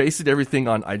 We're basing everything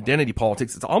on identity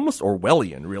politics. It's almost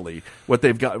Orwellian, really, what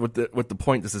they've got, what the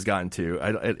point this has gotten to.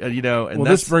 And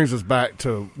this brings us back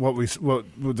to what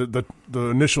the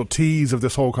initial tease of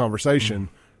this whole conversation,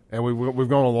 and we've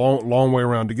gone a long way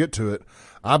around to get to it.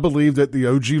 I believe that the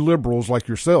OG liberals like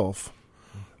yourself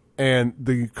and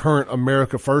the current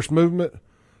America First movement,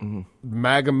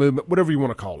 MAGA movement, whatever you want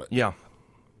to call it,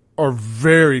 are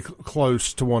very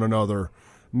close to one another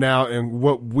now. And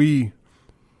what we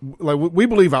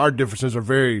believe our differences are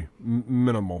very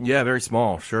minimal. Yeah, very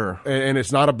small, sure. And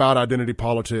it's not about identity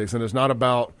politics, and it's not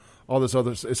about all this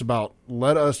other. It's about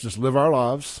let us just live our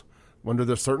lives under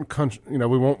this certain country.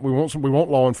 We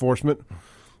want law enforcement.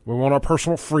 We want our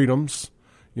personal freedoms.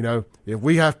 If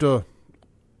we have to.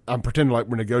 I'm pretending like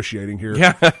we're negotiating here.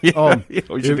 Yeah,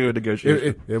 we should do a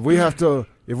negotiation. If we have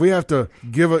to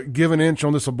give an inch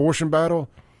on this abortion battle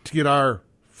to get our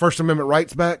First Amendment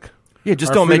rights back,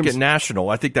 just don't make it national.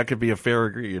 I think that could be a fair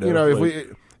agree.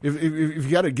 If you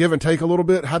got to give and take a little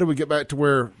bit, how do we get back to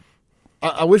where?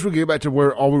 I wish we could get back to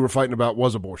where all we were fighting about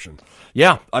was abortion.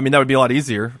 Yeah, I mean, that would be a lot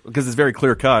easier because it's very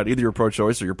clear cut. Either you're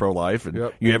pro-choice or you're pro-life,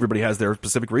 and everybody has their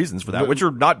specific reasons for that, which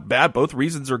are not bad. Both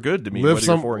reasons are good to me. Live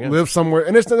somewhere, and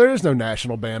there is no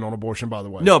national ban on abortion, by the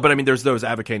way. No, but I mean, there's those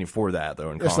advocating for that though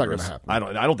in Congress. It's not going to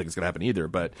happen. I don't think it's going to happen either.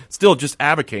 But still, just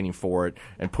advocating for it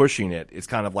and pushing it is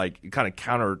kind of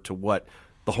counter to what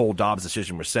the whole Dobbs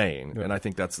decision was saying, and I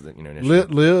think that's an issue.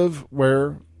 Live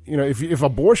where. If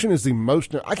abortion is the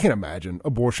most, I can't imagine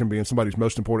abortion being somebody's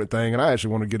most important thing, and I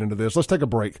actually want to get into this. Let's take a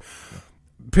break.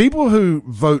 People who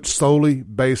vote solely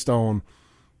based on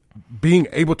being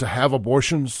able to have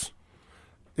abortions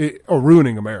are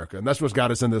ruining America, and that's what's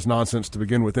got us in this nonsense to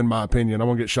begin with, in my opinion. I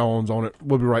want to get Sean's on it.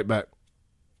 We'll be right back.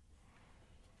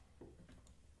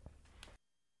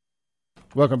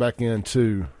 Welcome back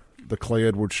into the Clay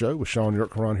Edwards Show with Shaun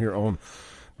YURTKURAN here on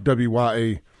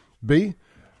WYAB.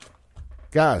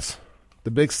 Guys, the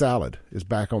Big Salad is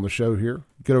back on the show here.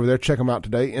 Get over there, check them out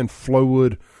today in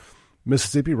Flowood,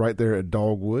 Mississippi, right there at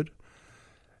Dogwood.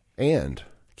 And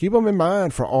keep them in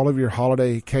mind for all of your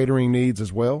holiday catering needs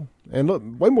as well. And look,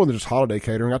 way more than just holiday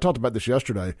catering. I talked about this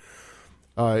yesterday.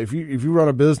 If you run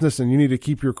a business and you need to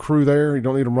keep your crew there, you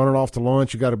don't need them running off to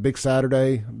lunch. You got a big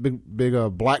Saturday,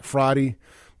 big Black Friday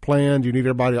planned. You need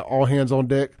everybody all hands on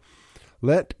deck.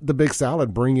 Let the Big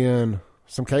Salad bring in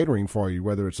some catering for you,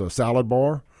 whether it's a salad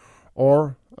bar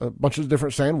or a bunch of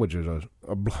different sandwiches.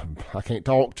 I can't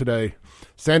talk today.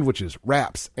 Sandwiches,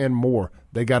 wraps, and more.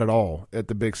 They got it all at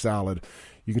the Big Salad.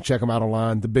 You can check them out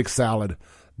online,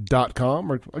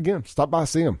 thebigsalad.com, or again, stop by,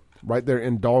 see them right there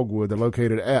in Dogwood. They're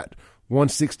located at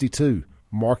 162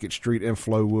 Market Street in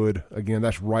Flowood. Again,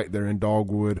 that's right there in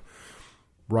Dogwood.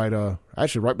 Right,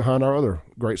 actually right behind our other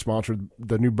great sponsor,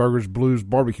 the new Burgers Blues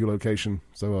barbecue location.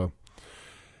 So,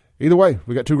 Either way,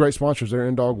 we got two great sponsors there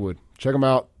in Dogwood. Check them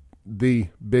out,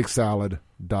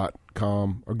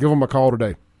 thebigsalad.com, or give them a call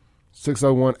today,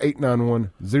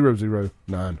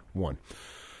 601-891-0091.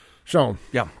 Sean.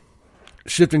 Yeah.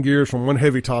 Shifting gears from one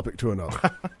heavy topic to another.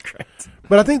 Great.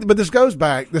 But this goes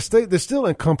back, this still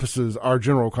encompasses our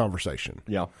general conversation.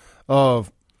 Yeah.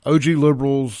 Of OG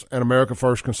liberals and America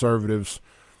First conservatives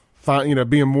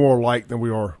being more alike than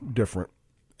we are different.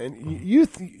 And you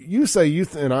say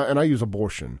youth, and I use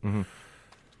abortion.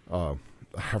 Mm-hmm.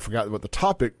 I forgot what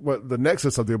the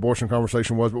nexus of the abortion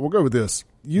conversation was, but we'll go with this.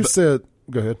 Go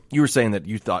ahead. You were saying that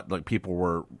you thought like people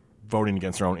were voting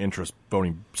against their own interests,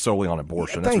 voting solely on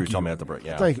abortion. That's what you told me at the break.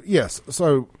 Yeah. Thank you. Yes.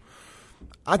 So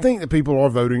I think that people are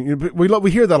voting.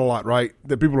 We hear that a lot, right?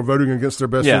 That people are voting against their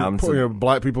best. Yeah.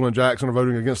 Black people in Jackson are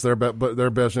voting against their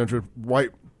best interest. White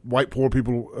poor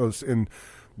people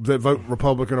that vote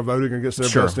Republican are voting against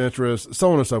their best interest.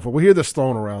 So on and so forth. We hear this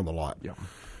thrown around a lot. Yeah.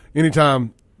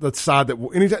 Anytime. The side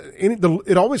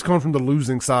it always comes from the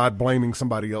losing side blaming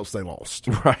somebody else they lost.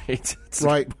 Right.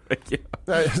 Right.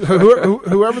 Yeah.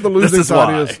 Whoever the losing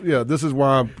side is, this is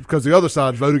why, because the other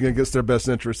side's voting against their best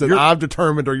interest that I've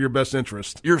determined are your best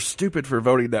interest. You're stupid for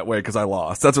voting that way because I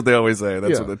lost. That's what they always say.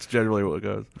 That's generally what it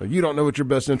goes. You don't know what your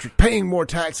best interest. Paying more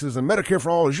taxes and Medicare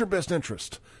for all is your best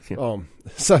interest. Yeah.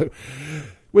 So,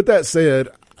 with that said,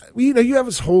 you have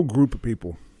this whole group of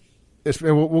people.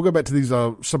 And we'll go back to these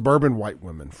suburban white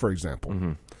women, for example.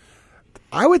 Mm-hmm.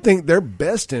 I would think their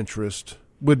best interest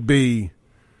would be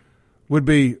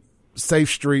safe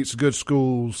streets, good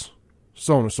schools,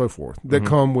 so on and so forth, that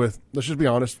come with, let's just be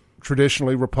honest,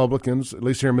 traditionally Republicans, at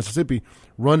least here in Mississippi,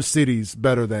 run cities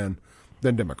better than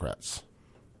Democrats.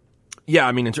 Yeah,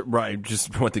 I mean, right,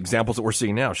 just with the examples that we're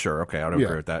seeing now, sure. Okay, I don't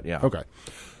agree with that, yeah. Okay.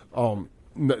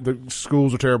 The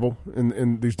schools are terrible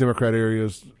in these Democrat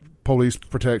areas. Police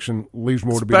protection leaves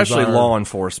more to be desired. Especially law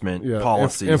enforcement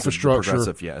policies, infrastructure.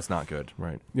 It's not good,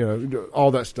 right? All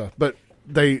that stuff. But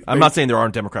I'm not saying there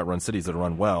aren't Democrat-run cities that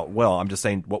run well. Well, I'm just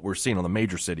saying what we're seeing on the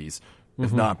major cities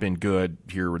has not been good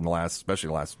here in especially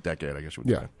the last decade, I guess you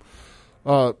would say.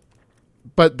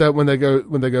 But that when they go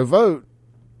vote,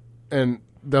 and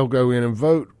they'll go in and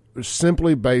vote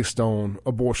simply based on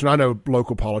abortion. I know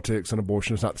local politics and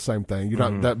abortion is not the same thing.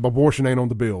 That abortion ain't on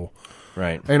the bill,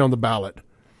 right? Ain't on the ballot.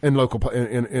 In local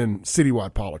in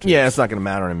citywide politics, it's not going to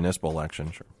matter in a municipal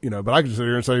election, sure. But I can sit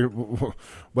here and say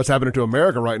what's happening to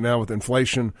America right now with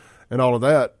inflation and all of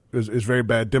that is very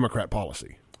bad Democrat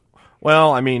policy.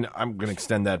 Well, I mean, I'm going to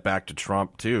extend that back to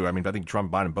Trump too. I mean, I think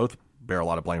Trump and Biden both bear a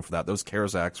lot of blame for that. Those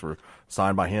CARES Acts were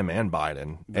signed by him and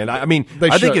Biden, and I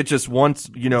think it just once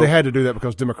they had to do that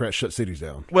because Democrats shut cities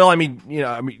down. Well,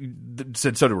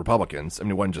 said so do Republicans. I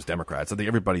mean, it wasn't just Democrats. I think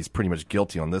everybody's pretty much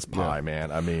guilty on this pie,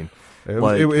 man. I mean. It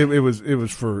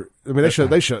was for. I mean,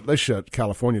 they shut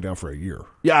California down for a year.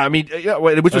 Yeah, I mean,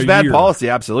 which was bad policy,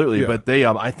 absolutely. Yeah. But they,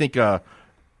 I think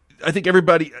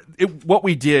everybody, what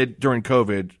we did during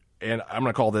COVID, and I'm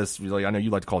going to call this. I know you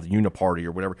like to call it the uniparty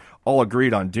or whatever. All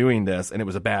agreed on doing this, and it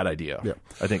was a bad idea. Yeah,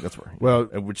 I think that's where.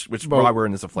 Which is why we're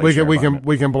in this inflation.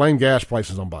 We can blame gas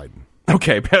prices on Biden.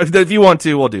 Okay, if you want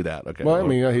to, we'll do that. Okay. Well, I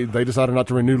mean, they decided not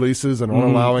to renew leases and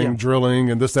aren't allowing drilling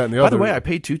and this, that, and the other. By the way, I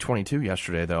paid $2.22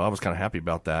 yesterday, though. I was kind of happy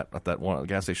about that at that one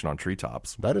gas station on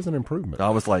Treetops. That is an improvement. I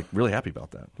was really happy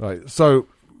about that. Right. So,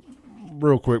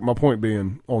 real quick, my point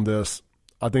being on this,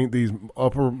 I think these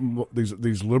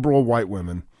liberal white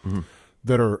women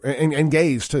that are and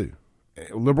gays too,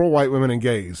 liberal white women and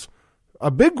gays,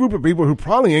 a big group of people who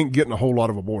probably ain't getting a whole lot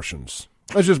of abortions.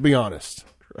 Let's just be honest.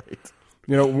 Right.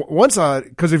 One side,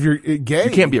 because if you're gay, you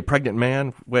can't be a pregnant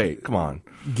man. Wait, come on.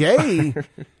 Gay,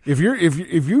 if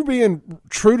you're being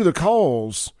true to the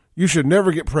cause, you should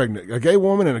never get pregnant. A gay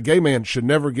woman and a gay man should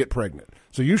never get pregnant.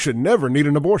 So you should never need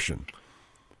an abortion.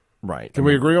 Right. Can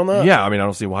we agree on that? Yeah. I mean, I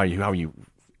don't see how you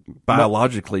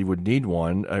biologically would need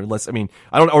one unless. I mean,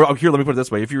 I don't. Or here, let me put it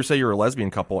this way: if you say you're a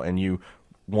lesbian couple and you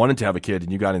wanted to have a kid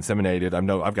and you got inseminated,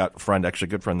 I've got a friend, actually a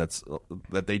good friend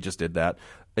that they just did that,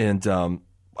 and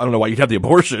I don't know why you'd have the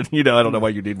abortion. I don't know why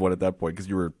you need one at that point because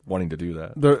you were wanting to do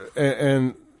that.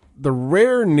 The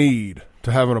rare need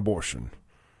to have an abortion,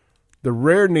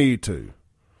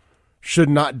 should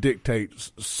not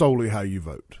dictate solely how you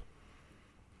vote.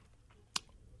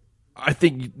 I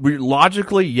think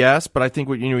logically, yes, but I think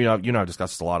you and I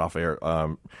discussed this a lot off air.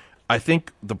 I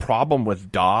think the problem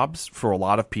with Dobbs for a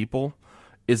lot of people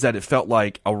is that it felt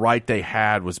like a right they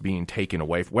had was being taken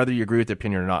away. Whether you agree with the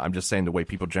opinion or not, I'm just saying the way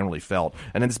people generally felt.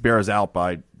 And then this bears out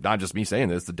by not just me saying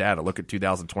this, the data. Look at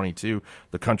 2022.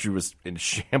 The country was in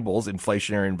shambles,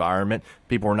 inflationary environment.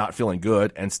 People were not feeling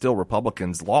good, and still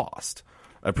Republicans lost.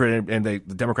 And the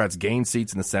Democrats gained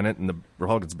seats in the Senate, and the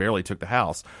Republicans barely took the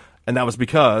House. And that was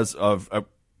because of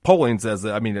polling says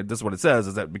that, I mean, this is what it says,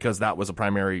 is that because that was a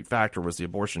primary factor was the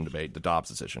abortion debate, the Dobbs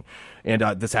decision. And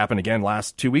this happened again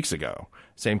 2 weeks ago.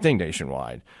 Same thing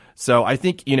nationwide. So I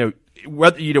think,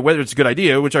 whether it's a good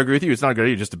idea, which I agree with you, it's not a good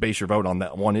idea just to base your vote on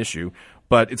that one issue,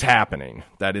 but it's happening.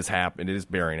 That is happening. It is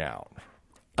bearing out.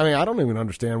 I mean, I don't even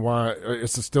understand why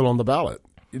it's still on the ballot.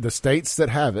 The states that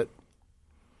have it.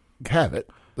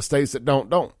 The states that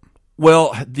don't.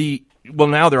 Well,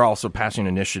 now they're also passing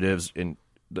initiatives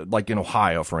like in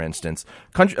Ohio, for instance,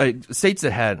 states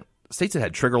that had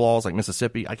trigger laws like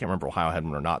Mississippi. I can't remember Ohio had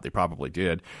one or not. They probably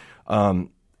did.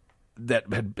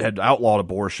 That had outlawed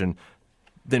abortion.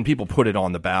 Then people put it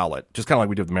on the ballot, just kind of like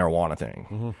we did with the marijuana thing.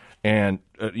 Mm-hmm. And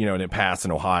and it passed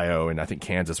in Ohio, and I think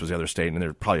Kansas was the other state, and there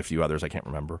are probably a few others I can't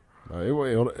remember.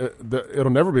 It'll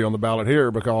never be on the ballot here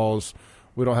because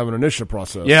we don't have an initiative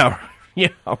process. Yeah,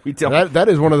 we don't. That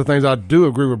is one of the things I do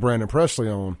agree with Brandon Presley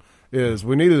on. Is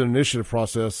we needed an initiative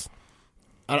process.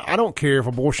 I don't care if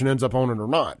abortion ends up on it or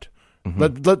not.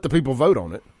 Mm-hmm. Let the people vote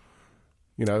on it.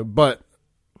 But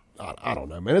I don't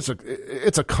know, man.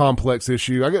 It's a complex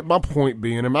issue. I get my point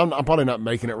being, and I'm probably not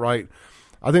making it right.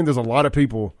 I think there's a lot of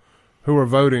people who are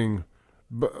voting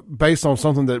based on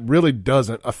something that really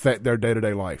doesn't affect their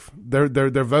day-to-day life. They're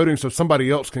voting so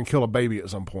somebody else can kill a baby at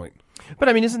some point. But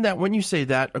I mean, isn't that when you say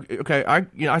that? Okay, I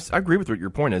agree with what your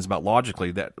point is about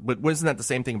logically that, but isn't that the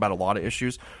same thing about a lot of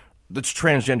issues? The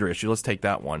transgender issue. Let's take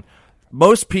that one.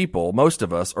 Most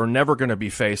of us, are never going to be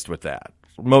faced with that.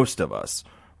 Most of us.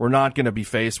 We're not going to be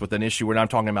faced with an issue. We're not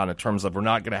talking about in terms of we're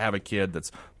not going to have a kid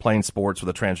that's playing sports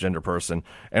with a transgender person,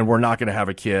 and we're not going to have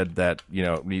a kid that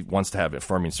wants to have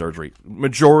affirming surgery.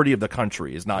 Majority of the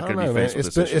country is not going to be faced with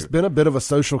this issue. It's been a bit of a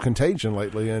social contagion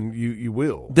lately, and you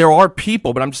will. There are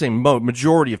people, but I'm just saying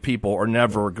majority of people are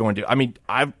never going to. I mean,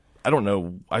 I don't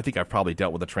know. I think I've probably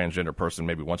dealt with a transgender person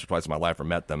maybe once or twice in my life or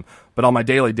met them. But on my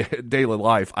daily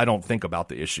life, I don't think about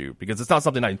the issue because it's not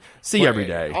something I see every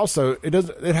day. Also,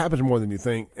 it happens more than you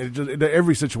think.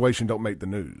 Every situation don't make the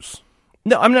news.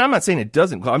 No, I mean, I'm not saying it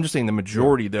doesn't. I'm just saying the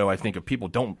majority, though, I think, of people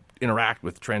don't interact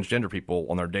with transgender people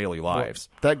on their daily lives.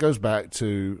 Well, that goes back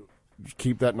to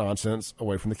keep that nonsense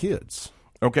away from the kids.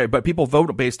 Okay, but people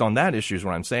vote based on that issue is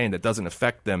what I'm saying. That doesn't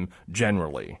affect them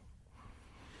generally.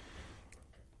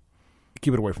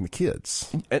 Keep it away from the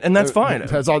kids, and that's fine.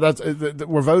 That's all.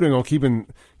 We're voting on keeping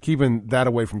that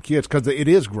away from kids because it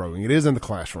is growing. It is in the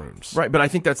classrooms, right? But I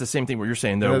think that's the same thing what you're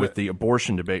saying though with the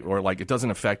abortion debate, or like it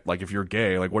doesn't affect like if you're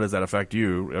gay, like what does that affect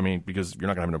you? I mean, because you're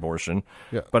not going to have an abortion.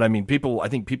 Yeah. But I mean, I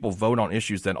think people vote on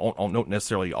issues that don't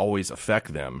necessarily always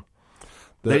affect them.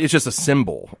 It's just a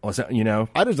symbol, I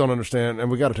just don't understand,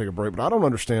 and we got to take a break. But I don't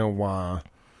understand why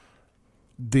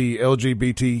the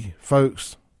LGBT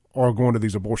folks are going to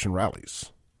these abortion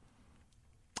rallies.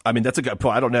 I mean, that's a good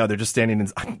point. I don't know. They're just standing in.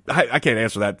 I can't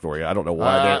answer that for you. I don't know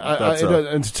why.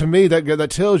 And to me,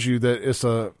 that tells you that it's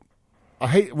a.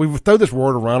 We throw this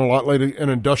word around a lot lately. An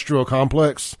industrial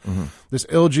complex, this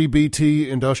LGBT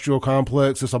industrial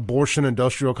complex, this abortion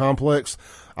industrial complex.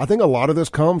 I think a lot of this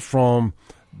comes from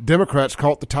Democrats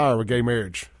caught the tire with gay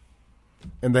marriage,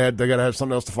 and they got to have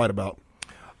something else to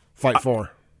fight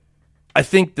for. I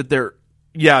think that they're.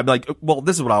 Yeah,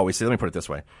 this is what I always say. Let me put it this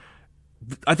way.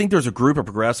 I think there's a group of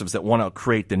progressives that want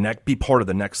to be part of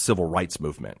the next civil rights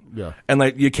movement. Yeah.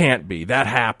 And you can't be. That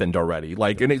happened already.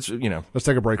 And it's, Let's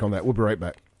take a break on that. We'll be right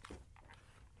back.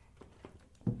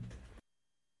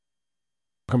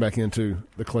 Come back into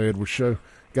the Clay Edwards Show.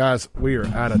 Guys, we are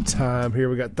out of time here.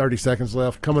 We got 30 seconds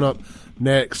left. Coming up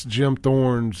next, Jim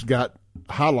Thorne's we'll be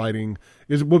highlighting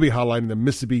the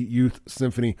Mississippi Youth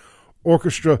Symphony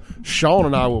Orchestra. Sean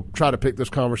and I will try to pick this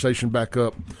conversation back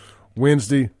up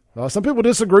Wednesday. Some people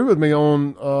disagree with me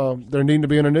on there needing to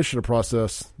be an initiative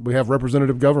process. We have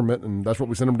representative government, and that's what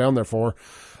we send them down there for.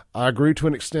 I agree to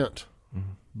an extent,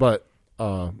 but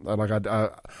I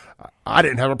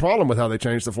didn't have a problem with how they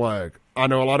changed the flag. I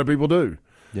know a lot of people do.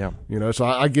 Yeah, so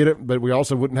I get it, but we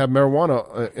also wouldn't have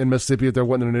marijuana in Mississippi if there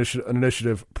wasn't an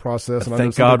initiative process. And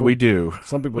thank God we do.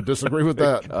 Some people disagree with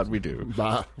that. God we do.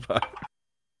 Bye. Bye.